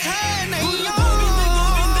ਕਿੱਥੇ ਨਹੀਂ ਗੋਬਿੰਦ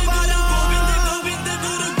ਗੋਬਿੰਦ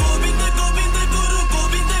ਗੁਰੂ ਗੋਬਿੰਦ ਗੋਬਿੰਦ ਗੁਰੂ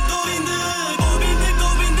ਗੋਬਿੰਦ ਗੋਬਿੰਦ ਗੋਬਿੰਦ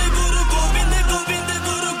ਗੋਬਿੰਦ ਗੁਰੂ ਗੋਬਿੰਦ ਗੋਬਿੰਦ ਗੁਰੂ ਗੋਬਿੰਦ ਗੋਬਿੰਦ ਗੁਰੂ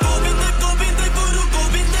ਗੋਬਿੰਦ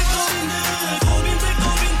ਗੋਬਿੰਦ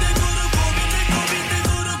ਗੋਬਿੰਦ ਗੋਬਿੰਦ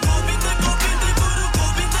ਗੁਰੂ ਗੋਬਿੰਦ ਗੋਬਿੰਦ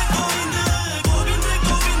ਗੁਰੂ ਗੋਬਿੰਦ ਗੋਬਿੰਦ ਗੁਰੂ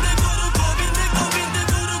ਗੋਬਿੰਦ ਗੋਬਿੰਦ ਗੋਬਿੰਦ ਗੋਬਿੰਦ ਗੁਰੂ ਗੋਬਿੰਦ ਗੋਬਿੰਦ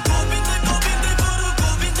ਗੁਰੂ ਗੋਬਿੰਦ ਗੋਬਿੰਦ ਗੁਰੂ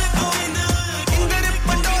ਗੋਬਿੰਦ ਗੋਬਿੰਦ ਇੰਦਰ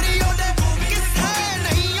ਪੰਡੋਰੀ ਉਹਦੇ ਕਿੱਥੇ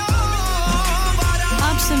ਨਹੀਂ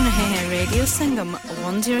आप सुन रहे हैं रेडियो संगम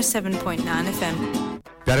 107.9 FM।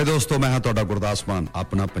 ਪਿਆਰੇ ਦੋਸਤੋ ਮੈਂ ਹਾਂ ਤੁਹਾਡਾ ਗੁਰਦਾਸ ਮਾਨ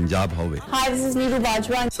ਆਪਣਾ ਪੰਜਾਬ ਹੋਵੇ Hi, this is Neeru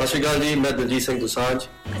Bajwa. ਸਤਿ ਸ਼੍ਰੀ ਅਕਾਲ ਜੀ ਮੈਂ ਦਲਜੀਤ ਸਿੰਘ ਦੁਸਾਂਝ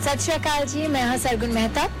ਸਤਿ ਸ਼੍ਰੀ ਅਕਾਲ ਜੀ ਮੈਂ ਹਾਂ ਸਰਗੁਣ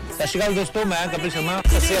ਮਹਿਤਾ सत श्री अकाल दोस्तों मैं कपिल शर्मा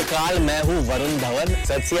सत श्री अकाल मैं हूँ वरुण धवन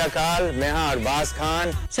सत श्री अकाल मैं हाँ अरबाज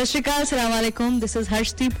खान सत श्री अकाल अस्सलाम वालेकुम this is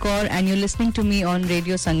Harshdeep Kaur and you're listening to me on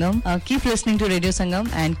Radio Sangam. Keep listening to Radio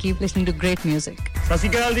Sangam and keep listening to great music. ਸਤਿ ਸ਼੍ਰੀ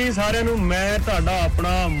ਅਕਾਲ ਜੀ ਸਾਰਿਆਂ ਨੂੰ ਮੈਂ ਤੁਹਾਡਾ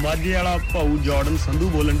ਆਪਣਾ ਮਾਝੇ ਵਾਲਾ ਭਾਊ ਜਾਰਡਨ ਸੰਧੂ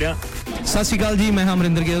ਬੋਲਣ ਡਿਆ ਸਤਿ ਸ਼੍ਰੀ ਅਕਾਲ ਜੀ ਮੈਂ ਹਾਂ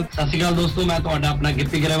ਅਮਰਿੰਦਰ ਗਿੱਲ ਸਤਿ ਸ਼੍ਰੀ ਅਕਾਲ ਦੋਸਤੋ ਮੈਂ ਤੁਹਾਡਾ ਆਪਣਾ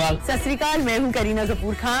ਗਿੱਪੀ ਗਰੇਵਾਲ ਸਤਿ ਸ਼੍ਰੀ ਅਕਾਲ ਮੈਂ ਹੂੰ Kareena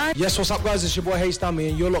Kapoor Khan Yes, what's up guys, it's your boy Hayes Dami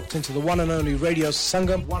and you're locked into the one and only Radio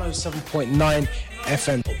Sangam 107.9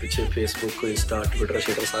 FM. पीछे फेसबुक इंस्टा ट्विटर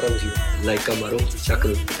शेटर सारा कुछ लाइक का मारो चक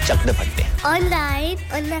दे फट्टे Online,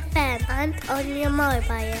 on FM and on your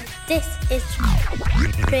mobile. This is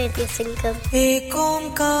Radio Sangam. एक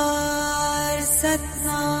ओंकार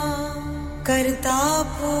सतनाम करता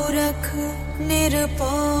पुरख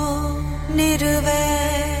निरभव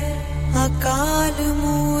निर्वैर अकाल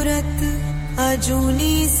मूरत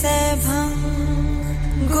अजूनी सैभं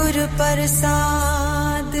गुर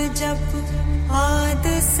प्रसाद जप आद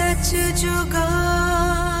सच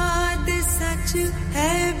जुगाद सच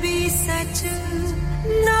है भी सच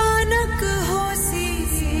नानक होसी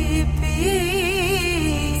पी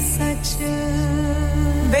सच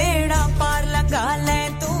बेड़ा पार लगा ले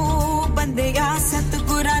तू बंदेया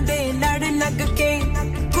सतगुरां दे लड़ लग के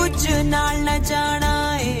कुछ नाल न जाना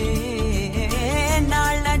ए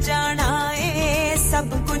नाल न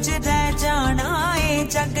सब कुछ रह जाना है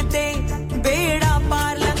जग ते बेड़ा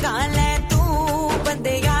पार लगा ले तू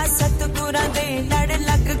बंदेया सतगुरां दे लड़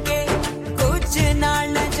लग के कुछ नाल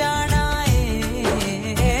न जाना है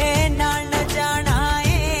नाल न जाना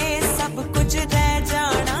है सब कुछ रह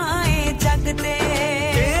जाना है जग ते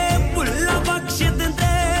भुल्ला बख्श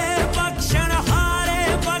दे बख्शण हारे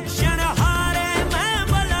मैं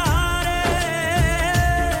बलहारे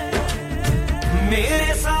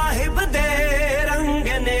मेरे साहिब दे रंग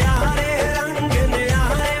न्यारे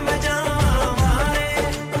मैं जावां मारे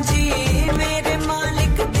जी मेरे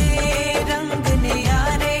मालिक दे रंग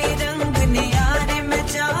न्यारे मैं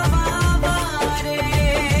जावां मारे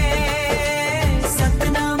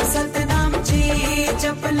सतनाम सतनाम जी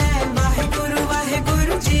जप ले वाहिगुरु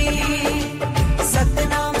जी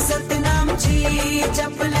सतनाम सतनाम जी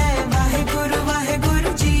जप ले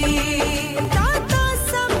वाहिगुरु जी दाता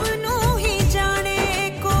सब नू ही जाने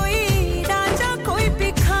कोई राजा कोई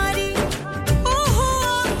भिखारी ओहो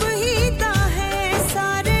आप ही ता है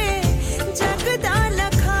सारे जग दा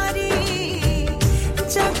लखारी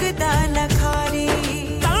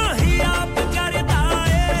ताही आप करता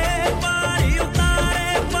है पारी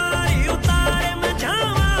उतारे मैं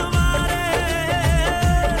जावां मारे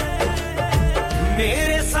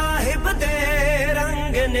मेरे साहिब दे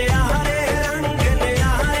रंग न्यारे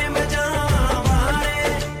मैं जावां मारे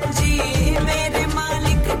जी मेरे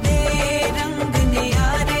मालिक दे रंग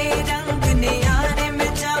न्यारे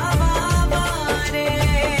मैं जावां मारे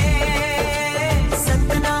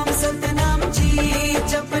सतनाम सतनाम जी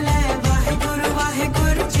जप ले वाहिगुरु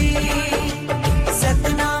जी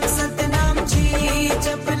सतनाम सतनाम जी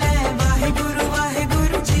जप ले वाहिगुरु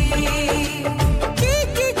जी की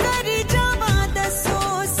करी जावां दसो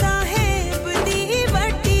साहिब दी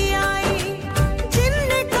वटी आई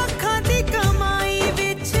जिन्ने कखां दी कमाई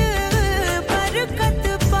विच बरकत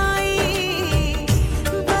पाई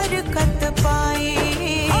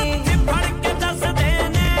हत्थ फड़ के दस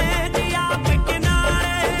देने जी आप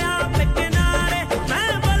किनारे मैं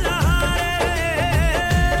बलहारे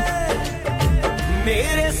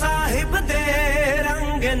मेरे साहिब दे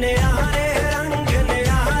रंग न्यारे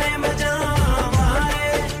मैं जावां मारे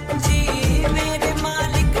जी मेरे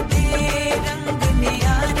मालिक दे रंग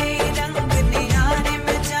न्यारे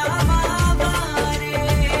मैं जावां मारे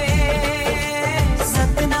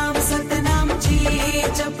सतनाम सतनाम जी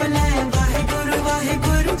जप ले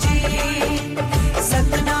वाहिगुरु जी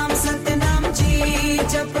सतनाम सतनाम जी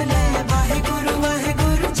जप ले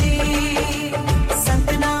वाहिगुरु जी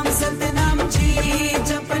सतनाम सतनाम जी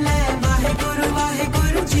जप ले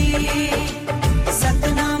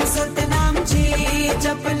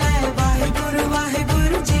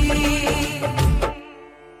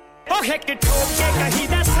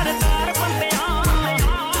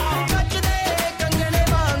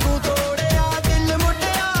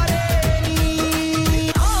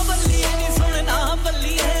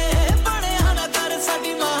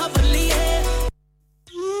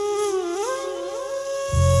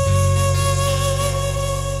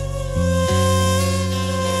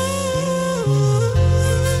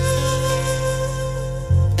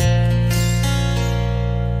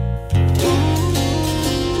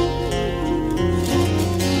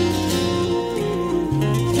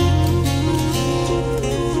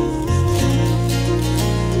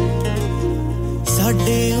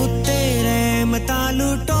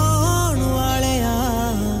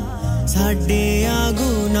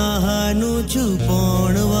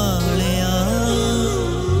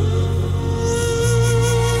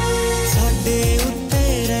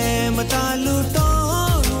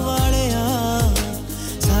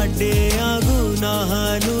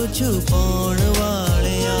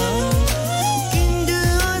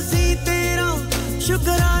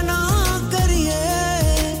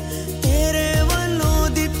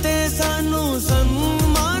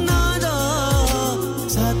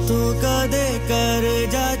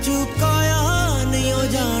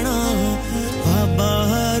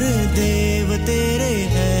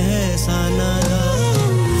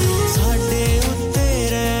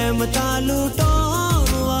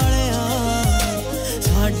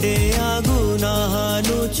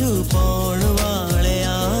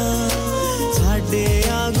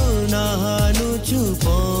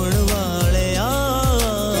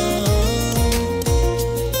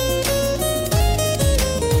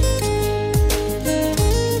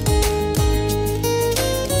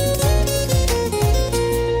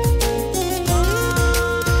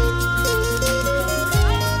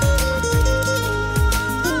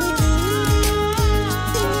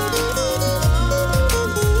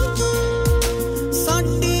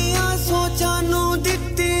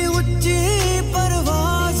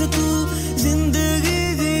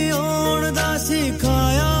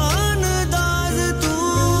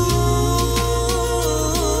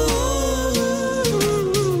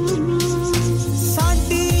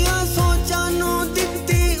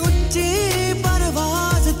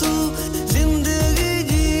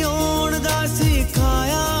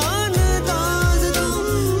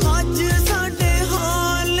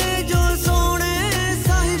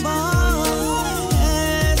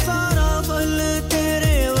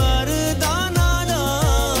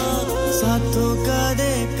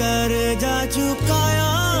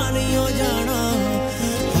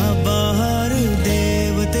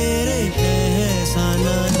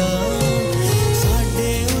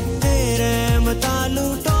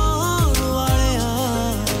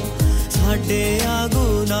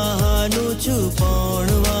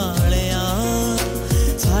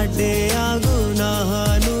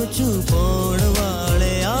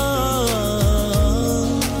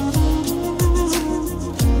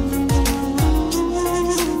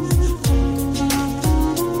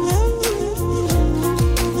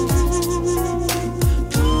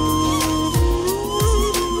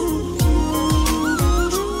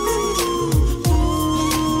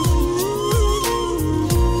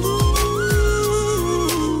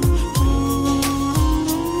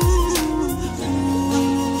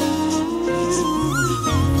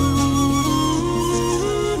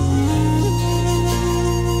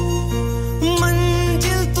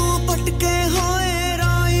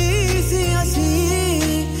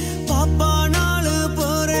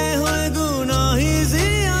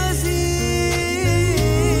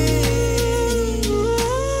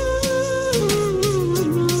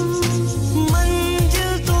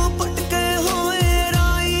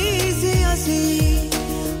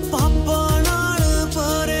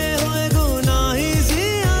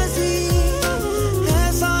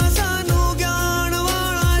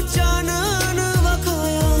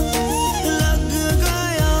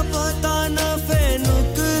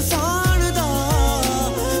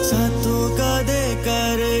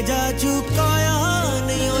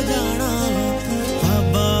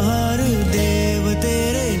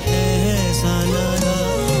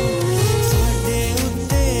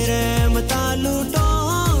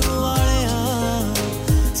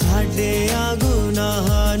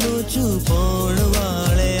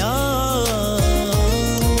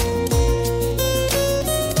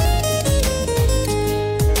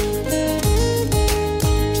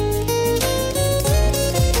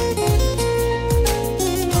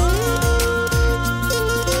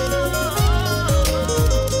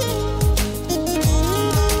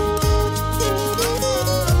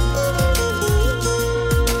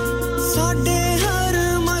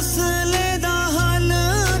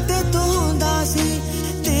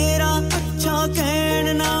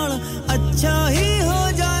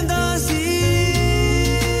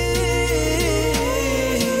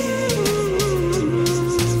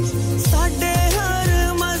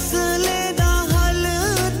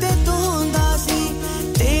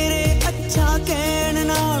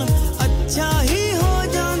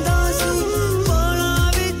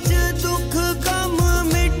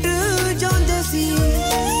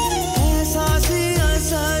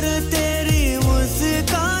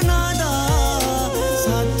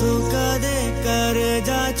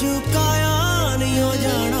चुकाया नहीं हो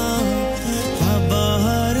जाना बाबा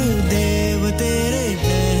हर देव तेरे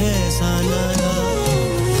एहसानां दा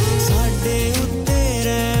साडे उत्ते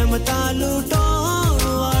रहमत लुटाउण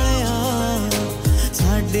वालिया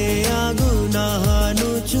साडे आ गुनाहां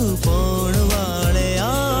नूं छुपाउण वालिया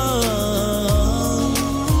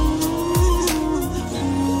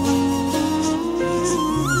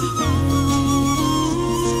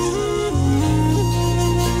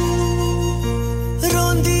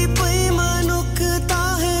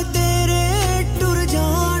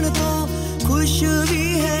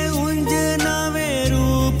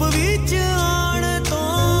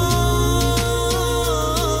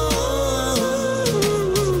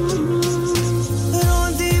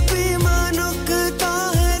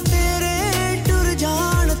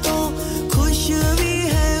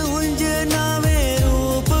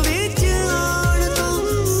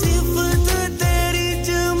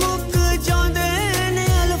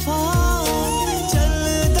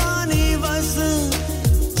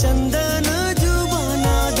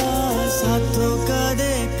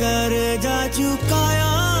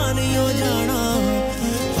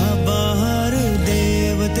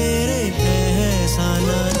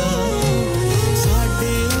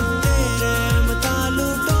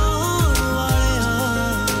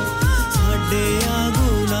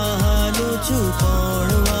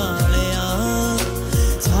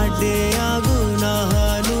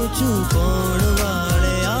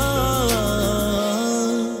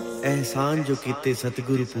एहसान जो कीते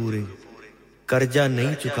सतगुरु पूरे करजा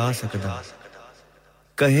नहीं चुका सकदा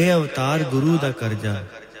कहे अवतार गुरु दा करजा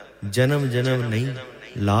जन्म जन्म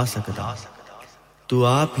नहीं ला सकदा तू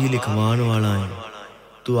आप ही लिखवान वाला है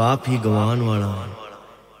तू आप ही गवान वाला है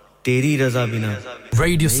तेरी रज़ा बिना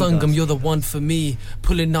Radio Sangam, you're the one for me.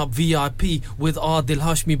 Pulling up VIP with Adil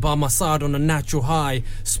Hashmi by my side on a natural high.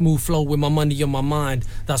 Smooth flow with my money on my mind.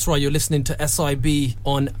 That's right, you're listening to SIB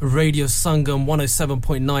on Radio Sangam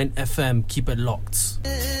 107.9 FM. Keep it locked.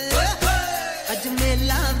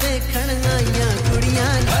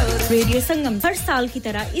 Radio Sangam हर साल की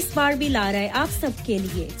तरह इस बार भी ला रहा है आप सब के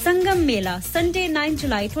लिए संगम मेला Sunday 9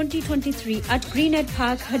 July 2023 at Greenhead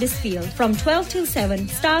Park Huddersfield from 12 till 7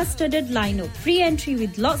 star-studded lineup free entry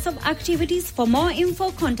with lots of activities for more info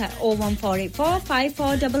contact 01484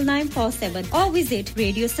 549947 or visit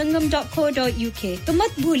radiosangam.co.uk तो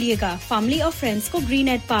मत भूलिएगा family और friends को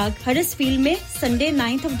Greenhead Park Huddersfield में Sunday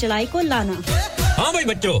 9th of July को लाना हाँ भाई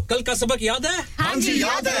बच्चों कल का सबक याद है हाँ जी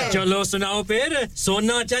याद है चलो सुनाओ फिर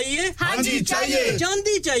सोना चाहिए हाँ जी चाहिए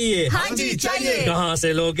चांदी चाहिए हाँ जी चाहिए कहाँ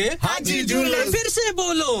से लोगे हाँ जी जूलर्स फिर से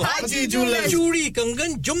बोलो हाँ जी जूलर्स चूड़ी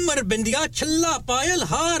कंगन जुमर बिंदिया छल्ला पायल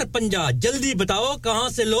हार पंजा जल्दी बताओ कहाँ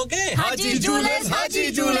से लोगे हाँ जी जूलर्स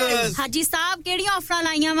हाजी साहब केड़ी ऑफर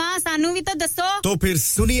लाईया वा सानू भी तो दसो तो फिर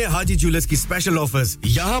सुनिए हाजी जूलर्स की स्पेशल ऑफर्स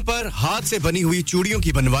यहाँ पर हाथ से बनी हुई चूड़ियों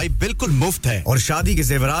की बनवाई बिल्कुल मुफ्त है और शादी के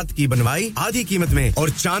जेवरात की बनवाई आधी कीमत में और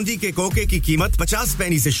चांदी के कोके की कीमत 50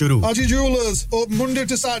 पैसे से शुरू Haji Jewellers open Monday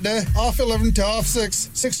to Saturday half 11 to half 6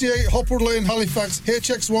 68 Hopwood Lane Halifax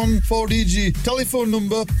HX1 4DG telephone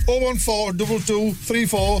number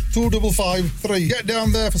 01422342553 get down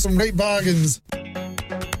there for some great bargains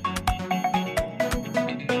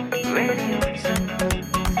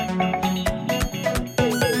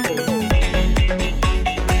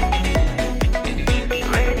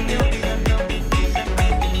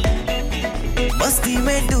मस्ती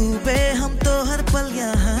में डूबे हम तो हर पल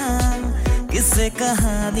यहाँ किससे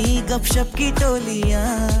कहानी गपशप की टोलियाँ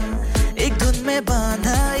एक धुन में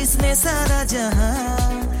बांधा इसने सारा जहां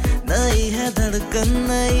नई है धड़कन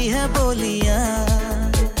नई है बोलियाँ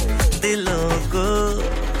दिलों को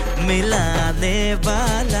मिलाने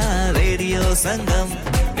वाला रेडियो संगम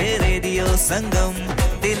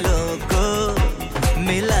दिलों को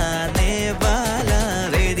मिलाने वाला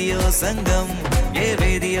रेडियो संगम ये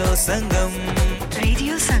रेडियो संगम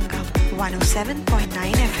 107.9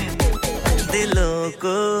 FM दिलों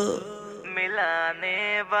को मिलाने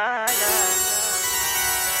वाला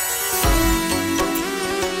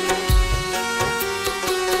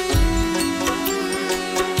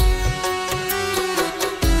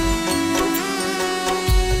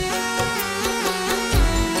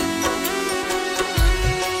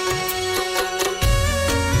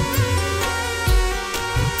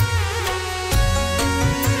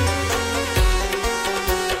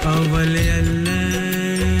अवल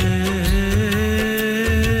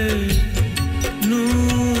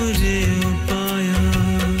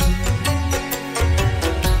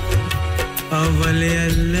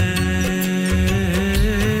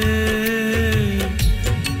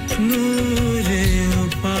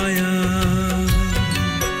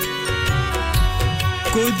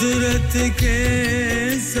कुदरत के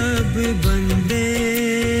सब बंदे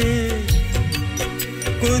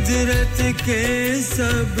कुदरत के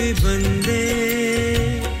सब बंदे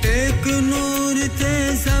एक नूर ते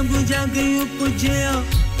सब जग उपजया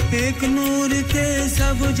एक नूर ते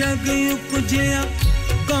सब जग उपजया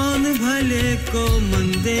कौन भले को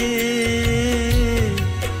मंदे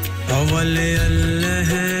अवल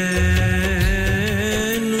अल्लाह है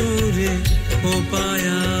नूर हो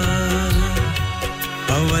पाया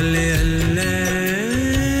अवल अल्लाह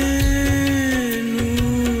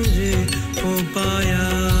नूर हो पाया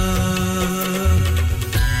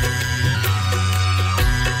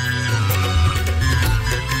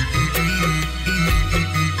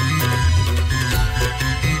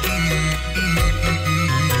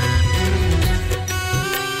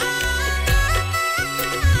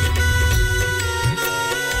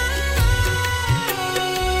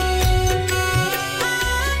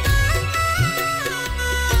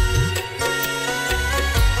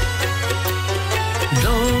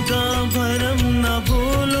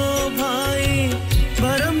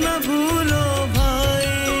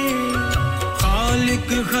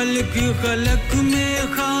खलक खलक में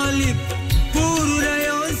खालिक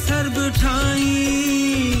पूर्यो सर्ब ठाई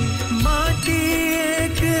माटी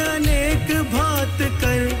एक अनेक भात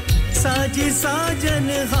कर साजी साजन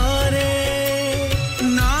हारे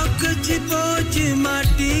ना कच पोच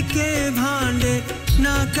माटी के भांडे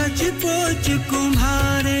ना कच पोच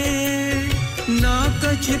कुम्हारे ना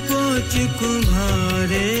कच पोच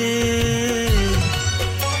कुम्हारे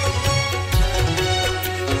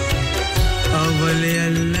अवल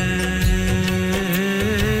अल्लाह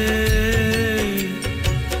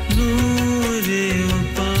नूर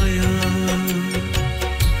पाया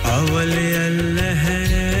अवल अल्लाह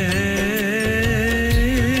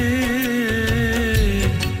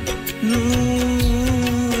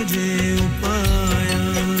नूर पाया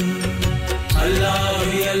अल्लाह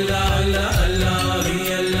ही अल्लाह अल्लाह अल्लाह ही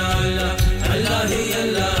अल्लाह अल्लाह ही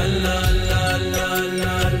अल्लाह अल्लाह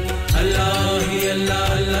अल्लाह अल्लाह ही अल्लाह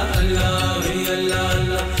अल्लाह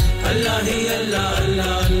Allah hi Allah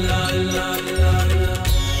Allah Allah Allah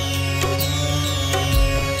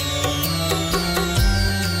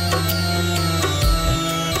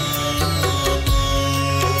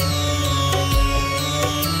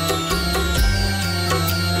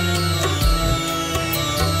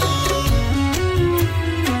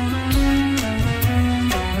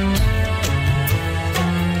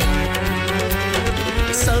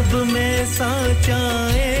सब में साचा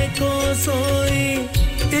एको सोई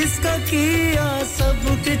इसका किया सब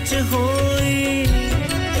कुछ होई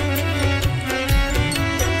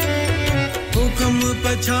हुक्म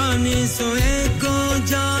पछाने सोए को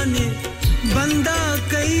जाने बंदा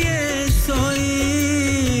कहिए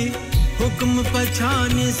सोई हुक्म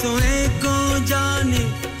पछाने सोए को जाने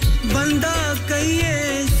बंदा कहिए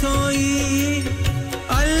सोई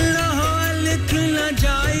अल्लाह लिख न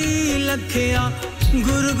जाई लखया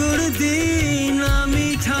गुर गुर दीना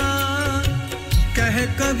मीठा कह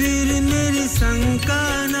कबीर मेरी शंका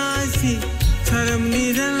नासी सर्व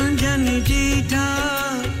निरंजन जीठा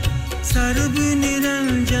सर्व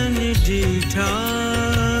निरंजन जीठा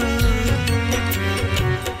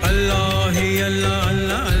अल्लाह ही अल्लाह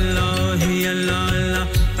अल्लाह अल्लाह ही अल्लाह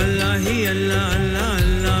अल्लाह ही अल्लाह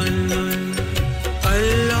अल्लाह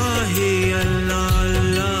अल्लाह ही अल्लाह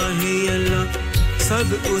अल्लाह ही अल्लाह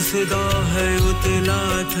सब उसदा है उतला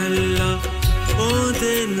थल्ला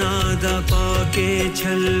ओदे नादा पाके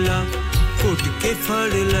छल्ला कुट के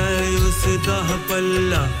फड़ ले उस दा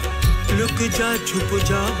पल्ला लुक जा छुप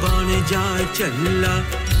जा बन जा चल्ला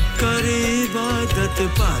कर इबादत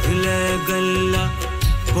पर ले गल्ला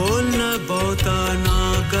बोलना बहुता ना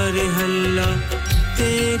कर हल्ला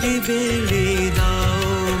तेरी बेड़ी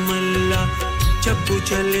दाओ मल्ला चप्पू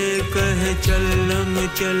चले कह चलम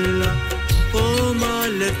चल्ला ओ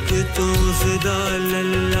मालिक तू सदा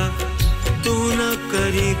लल्ला तू न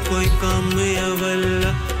करी कोई काम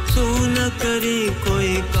अवल्ला तू न करी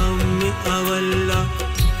कोई काम अवल्ला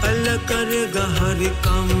अल्लाह करेगा हर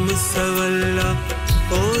काम सवल्ला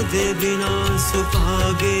ओ दे बिना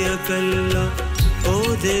सुभागे अकल्ला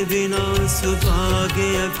ओ दे बिना सुभागे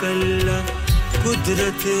अकल्ला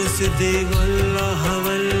कुदरत उस दे वल्ला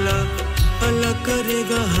हवल्ला अल्लाह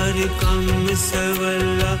करेगा हर काम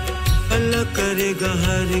सवल्ला अल्लाह करेगा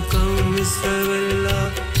हर काम सवल्ला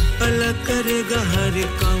अल्लाह करेगा हर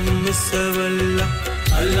काम सवल्ला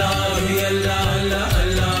अल्लाह ही अल्लाह अल्लाह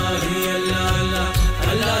अल्लाह ही अल्लाह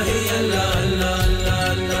अल्लाह ही अल्लाह अल्लाह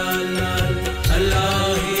अल्लाह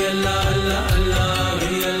ही अल्लाह अल्लाह अल्लाह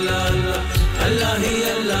ही अल्लाह अल्लाह ही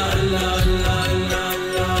अल्लाह अल्लाह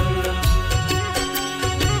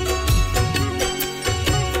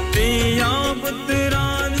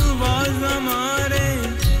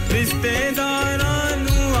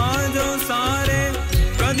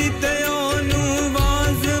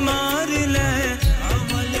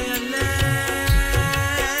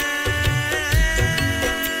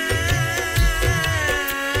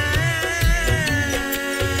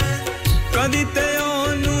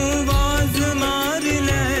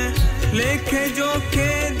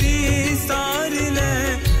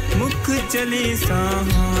अंजलि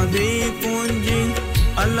साहां दी पूंजी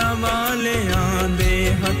अल्लाह वाले आंदे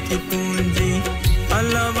हथ पूंजी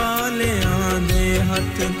अल्लाह वाले आंदे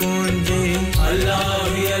हथ पूंजी अल्लाह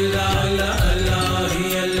ही अल्लाह अल्लाह अल्लाह ही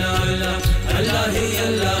अल्लाह अल्लाह अल्लाह ही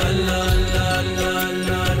अल्लाह अल्लाह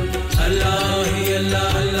अल्लाह ही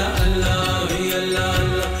अल्लाह अल्लाह अल्लाह ही अल्लाह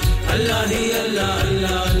अल्लाह ही अल्लाह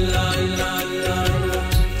अल्लाह अल्लाह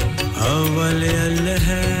अव्वल अल्लाह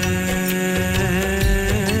है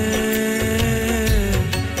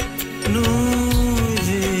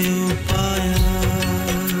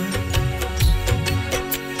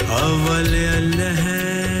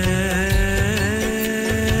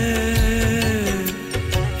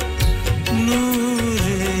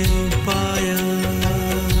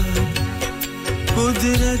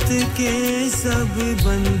सब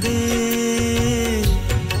बंदे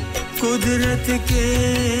कुदरत के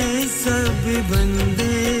सब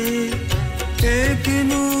बंदे एक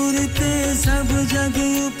नूर ते सब जग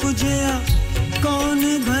उपजया कौन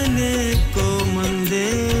भले को मंदे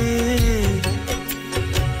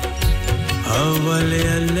अव्वल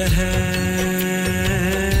अल्लाह है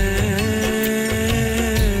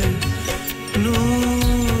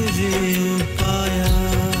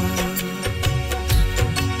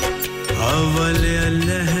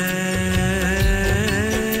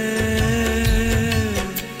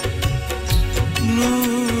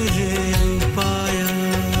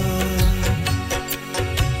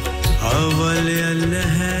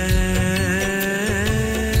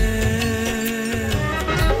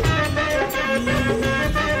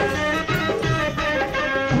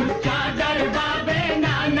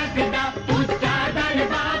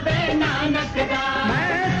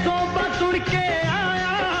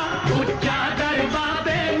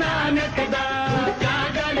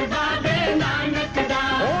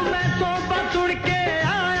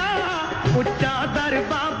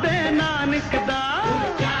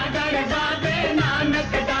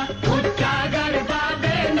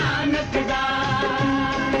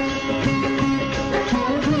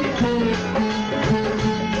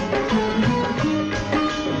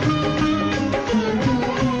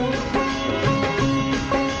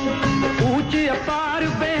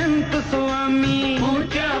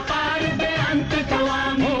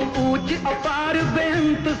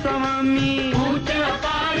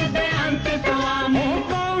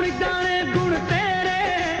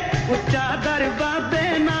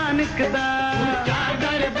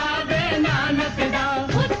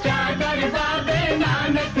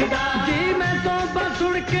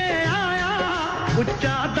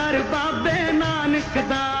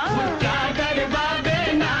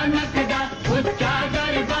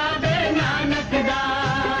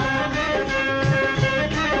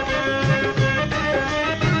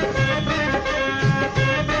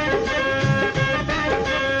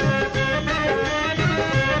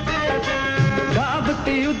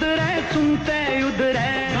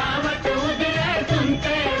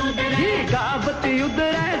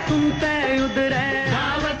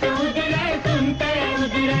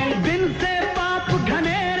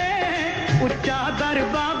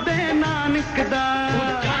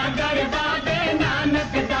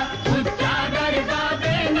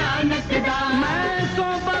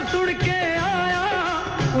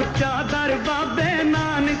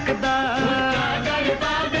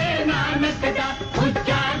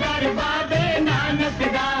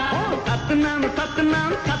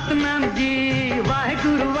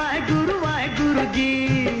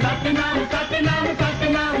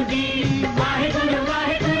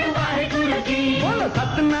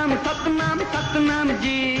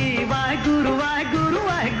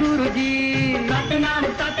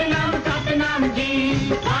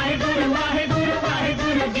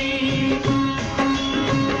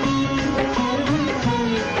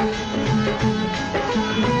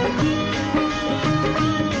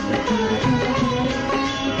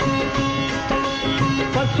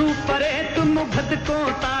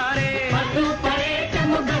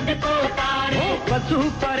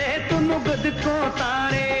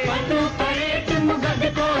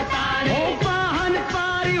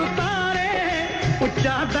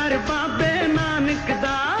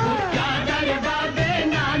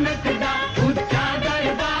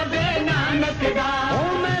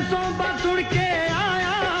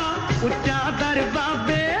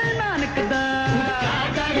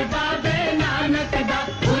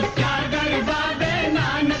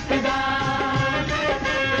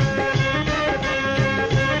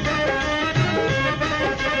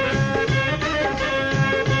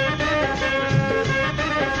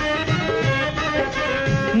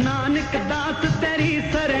नानक दास तेरी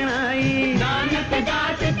शरण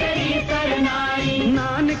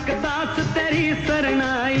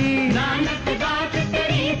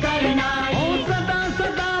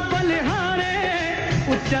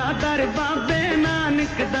ਦਰ ਬਾਬੇ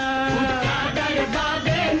ਨਾਨਕ ਦਾ ਉੱਚਾ ਦਰ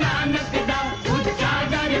ਬਾਬੇ ਨਾਨਕ ਦਾ ਉੱਚਾ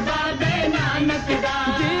ਦਰ ਬਾਬੇ ਨਾਨਕ ਦਾ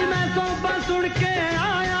ਜੀ ਮੈਂ ਸੋਭਾ ਸੁਣ ਕੇ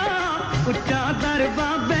ਆਇਆ ਉੱਚਾ ਦਰ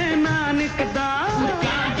ਬਾਬੇ ਨਾਨਕ ਦਾ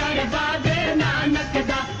ਉੱਚਾ ਦਰ ਬਾਬੇ ਨਾਨਕ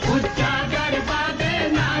ਦਾ ਉੱਚਾ ਦਰ ਬਾਬੇ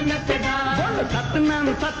ਨਾਨਕ ਦਾ ਬੋਲ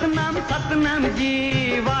ਸਤਨਾਮ ਸਤਨਾਮ ਸਤਨਾਮ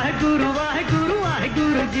ਜੀ ਵਾਹਿਗੁਰੂ ਵਾਹਿਗੁਰੂ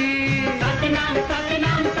ਵਾਹਿਗੁਰੂ ਜੀ ਸਤਨਾਮ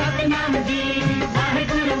ਸਤਨਾਮ ਸਤਨਾਮ ਜੀ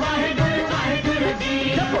ਵਾਹਿਗੁਰੂ ਵਾਹਿਗੁਰੂ ਵਾਹਿਗੁਰੂ ਜੀ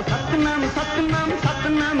ਜਪੋ ਸਤਨਾਮ ਸਤਨਾਮ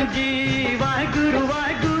ਸਤਨਾਮ ਜੀ ਵਾਹਿਗੁਰੂ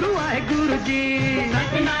ਵਾਹਿਗੁਰੂ ਵਾਹਿਗੁਰੂ ਜੀ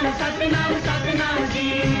ਸਤਨਾਮ ਸਤਨਾਮ ਸਤਨਾਮ ਜੀ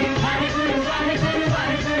ਵਾਹਿਗੁਰੂ ਵਾਹਿਗੁਰੂ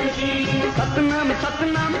ਵਾਹਿਗੁਰੂ ਜੀ ਸਤਨਾਮ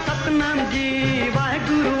ਸਤਨਾਮ ਸਤਨਾਮ ਜੀ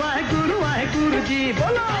ਵਾਹਿਗੁਰੂ ਵਾਹਿਗੁਰੂ ਵਾਹਿਗੁਰੂ ਜੀ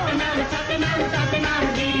ਬੋਲੋ ਸਤਨਾਮ ਸਤਨਾਮ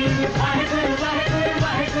ਸਤਨਾਮ ਜੀ ਵਾਹਿਗੁਰੂ ਵਾਹਿਗੁਰੂ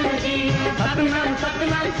ਵਾਹਿਗੁਰੂ ਜੀ ਸਤਨਾਮ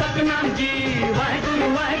ਸਤਨਾਮ ਸਤਨਾਮ ਜੀ ਵਾਹਿਗੁਰੂ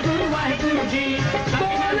ਵਾਹਿਗੁਰੂ ਵਾਹਿਗੁਰੂ ਜੀ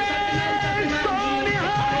ਬੋਲੇ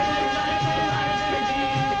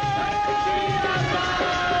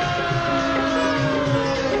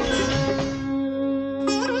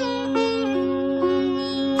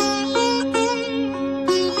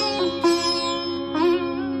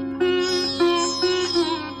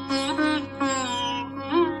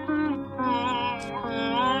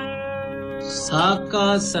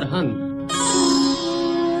ਸਾਕਾ ਸਰਹੰਦ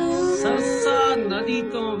ਸਰਸਾ ਨਦੀ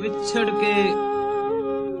ਤੋਂ ਵਿਛੜ ਕੇ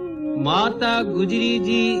ਮਾਤਾ ਗੁਜਰੀ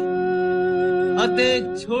ਜੀ ਅਤੇ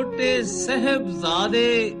ਛੋਟੇ ਸਹਿਬਜ਼ਾਦੇ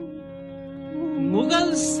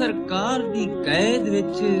ਮੁਗਲ ਸਰਕਾਰ ਦੀ ਕੈਦ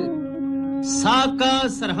ਵਿੱਚ ਸਾਕਾ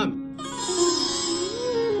ਸਰਹੰਦ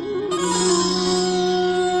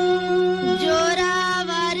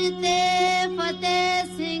ਜੋਰਾਵਰ ਤੇ ਫਤਿਹ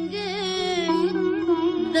ਸਿੰਘ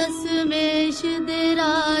ਦਸਮੇਸ਼ ਦੇ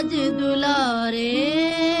ਰਾਜ ਦੁਲਾਰੇ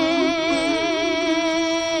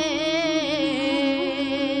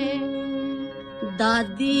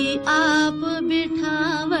ਦਾਦੀ ਆਪ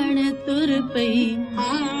ਬਿਠਾਵਣ ਤੁਰ ਪਈ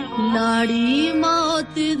ਲਾੜੀ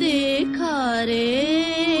ਮੌਤ ਦੇ ਖਾਰੇ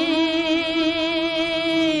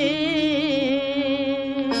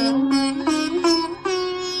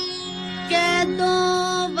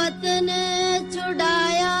ਕੈਦੋਂ ਵਤਨ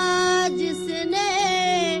ਛੁਡਾਇਆ ਜਿਸਨੇ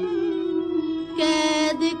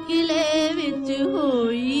ਕੈਦ ਕਿਲੇ ਵਿੱਚ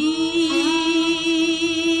ਹੋਈ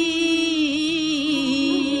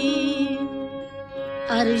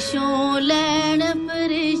ਅਰਸ਼ੋਂ ਲੈਣ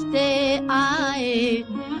ਫਰਿਸ਼ਤੇ ਆਏ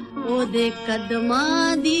ਉਹਦੇ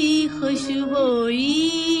ਕਦਮਾਂ ਦੀ ਖੁਸ਼ਬੋਈ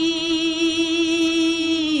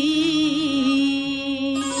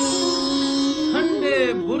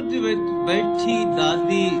ਠੰਡੇ ਬੁਰਜ ਵਿੱਚ ਬੈਠੀ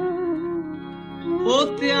ਦਾਦੀ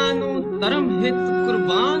ਪੋਤਿਆਂ ਨੂੰ ਧਰਮ ਹਿੱਤ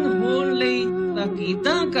ਕੁਰਬਾਨ ਹੋਣ ਲਈ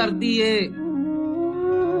ਤਾਕੀਦਾਂ ਕਰਦੀ ਏ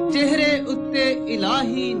ਚਿਹਰੇ ਉੱਤੇ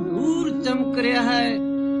ਇਲਾਹੀ ਨੂਰ ਚਮਕ ਰਿਹਾ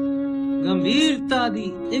ਹੈ ਗੰਭੀਰਤਾ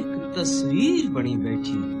ਦੀ ਇੱਕ ਤਸਵੀਰ ਬਣੀ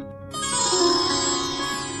ਬੈਠੀ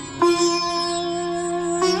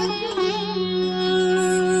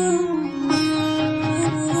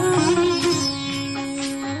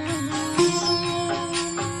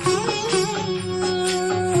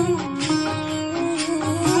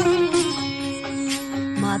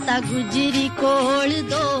ਮਾਤਾ ਗੁਜਰੀ ਕੋਲ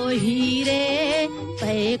ਦੋ ਹੀਰੇ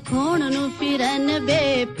ਪਏ ਖੋਣ ਨੂੰ ਫਿਰਨ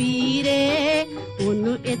ਬੇਪੀਰੇ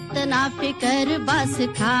ਉਹਨੂੰ ਇਤਨਾ ਫਿਕਰ ਬਸ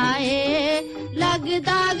ਖਾਏ ਲੱਗ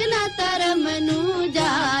ਦਾਗ ਨਾ ਧਰਮ ਨੂੰ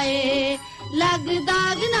ਜਾਏ ਲੱਗ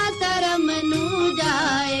ਦਾਗ ਨਾ ਧਰਮ ਨੂੰ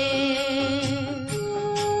ਜਾਏ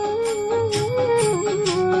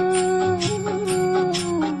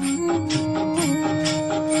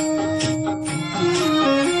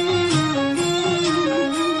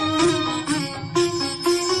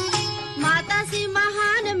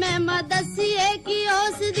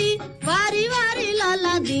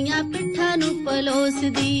ਦੀਆਂ ਪਿੱਠਾਂ ਨੂੰ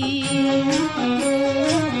ਪਲੋਸਦੀ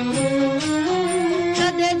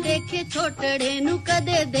ਕਦੇ ਦੇਖੇ ਛੋਟੜੇ ਨੂੰ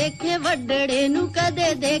ਕਦੇ ਦੇਖੇ ਵੱਡੜੇ ਨੂੰ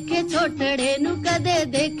ਕਦੇ ਦੇਖੇ ਛੋਟੜੇ ਨੂੰ ਕਦੇ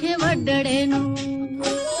ਦੇਖੇ ਵੱਡੜੇ ਨੂੰ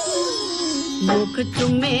ਮੁਖ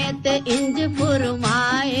ਚੁੰਮੇ ਤੇ ਇੰਜ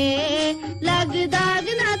ਫੁਰਮਾਏ ਲੱਗ ਦਾਗ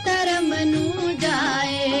ਨਾ ਧਰਮ ਨੂੰ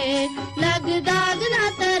ਜਾਏ ਲੱਗ ਦਾਗ ਨਾ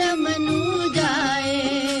ਧਰਮ ਨੂੰ ਜਾਏ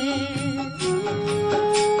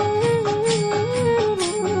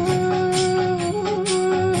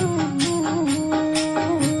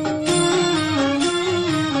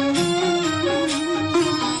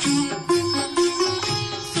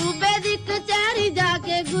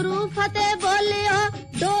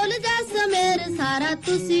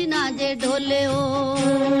ਤੁਸੀਂ ਨਾ ਜੇ ਢੋਲਿਓ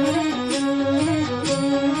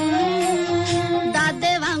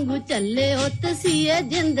ਦਾਦੇ ਵਾਂਗੂ ਚੱਲਿਓ ਤਸੀਏ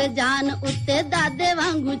ਜਿੰਦ ਜਾਨ ਉੱਤੇ ਦਾਦੇ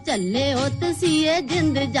ਵਾਂਗੂ ਚੱਲਿਓ ਤਸੀਏ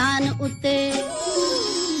ਜਿੰਦ ਜਾਨ ਉੱਤੇ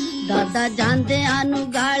ਦਾਦਾ ਜਾਂਦਿਆਂ ਨੂੰ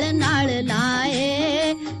ਗਾਲ ਨਾਲ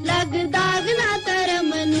ਲਾਏ ਲੱਗ ਦਾਗ ਨਾ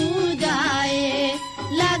ਧਰਮ ਨੂੰ ਜਾਏ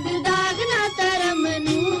ਲੱਗ ਦਾਗ ਨਾ ਧਰਮ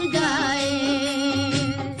ਨੂੰ ਜਾਏ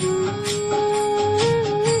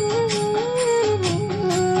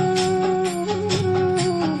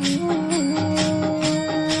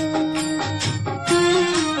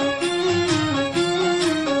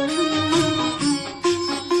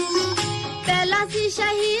ਪਹਿਲਾ ਸੀ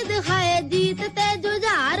ਸ਼ਹੀਦ ਹੈ ਜੀਤ ਤੇ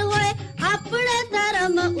ਜੁਝਾਰ ਹੋਏ ਆਪਣੇ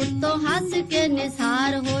ਧਰਮ ਉੱਤੋਂ ਹੱਸ ਕੇ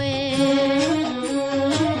ਨਿਸਾਰ ਹੋਏ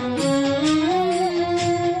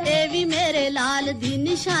ਇਹ ਵੀ ਮੇਰੇ ਲਾਲ ਦੀ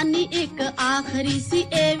ਨਿਸ਼ਾਨੀ ਇੱਕ ਆਖਰੀ ਸੀ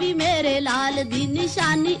ਇਹ ਵੀ ਮੇਰੇ ਲਾਲ ਦੀ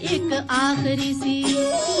ਨਿਸ਼ਾਨੀ ਇੱਕ ਆਖਰੀ ਸੀ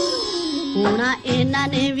ਹੋਣਾ ਇਹਨਾਂ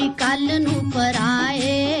ਨੇ ਵੀ ਕੱਲ ਨੂੰ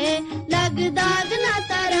ਪਰਾਏ ਲੱਗ ਦਾਗ ਨਾ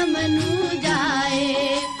ਧਰਮ ਨੂੰ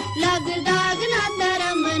ਜਾਏ ਲੱਗ ਦਾਗ ਨਾ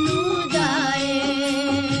ਧਰਮ ਨੂੰ ਜਾਏ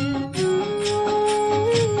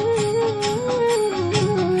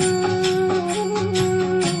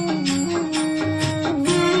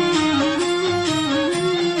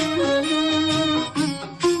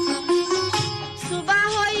ਸੁਬਾ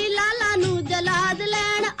ਹੋਈ ਲਾਲਾ ਨੂੰ ਜਲਾਦ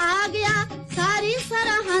ਲੈਣ ਆ ਗਿਆ ਸਾਰੀ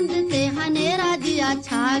ਸਰਹੰਦ ਤੇ ਹਨੇਰਾ ਜਿਹਾ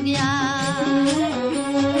ਛਾ ਗਿਆ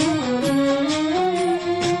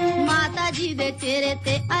ਮਾਤਾ ਜੀ ਦੇ ਚਿਹਰੇ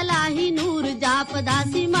ਤੇ ਅਲਾਹੀ ਨੂਰ ਜਾਪਦਾ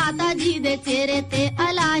ਸੀ ਮਾਤਾ ਜੀ ਦੇ ਚਿਹਰੇ ਤੇ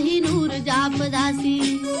ਅਲਾਹੀ ਨੂਰ ਜਾਪਦਾ ਸੀ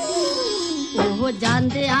ਉਹ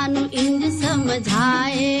ਜਾਂਦਿਆਂ ਨੂੰ ਇੰਜ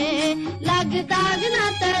ਸਮਝਾਏ ਲੱਗ ਦਾਗ ਨਾ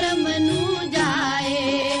ਧਰਮ ਨੂੰ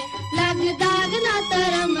ਜਾਏ ਲੱਗ ਦਾਗ ਨਾ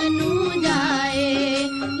ਧਰਮ ਨੂੰ ਜਾਏ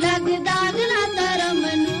ਲੱਗ ਦਾਗ ਨਾ ਧਰਮ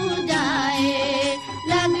ਨੂੰ ਜਾਏ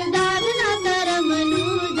ਲੱਗ ਦਾਗ ਨਾ ਧਰਮ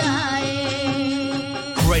ਨੂੰ ਜਾਏ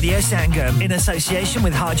Radio Sangam in association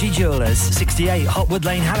with Haji Jewellers, 68 Hotwood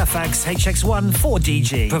Lane, Halifax, HX1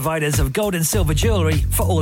 4DG. Providers of gold and silver jewellery for all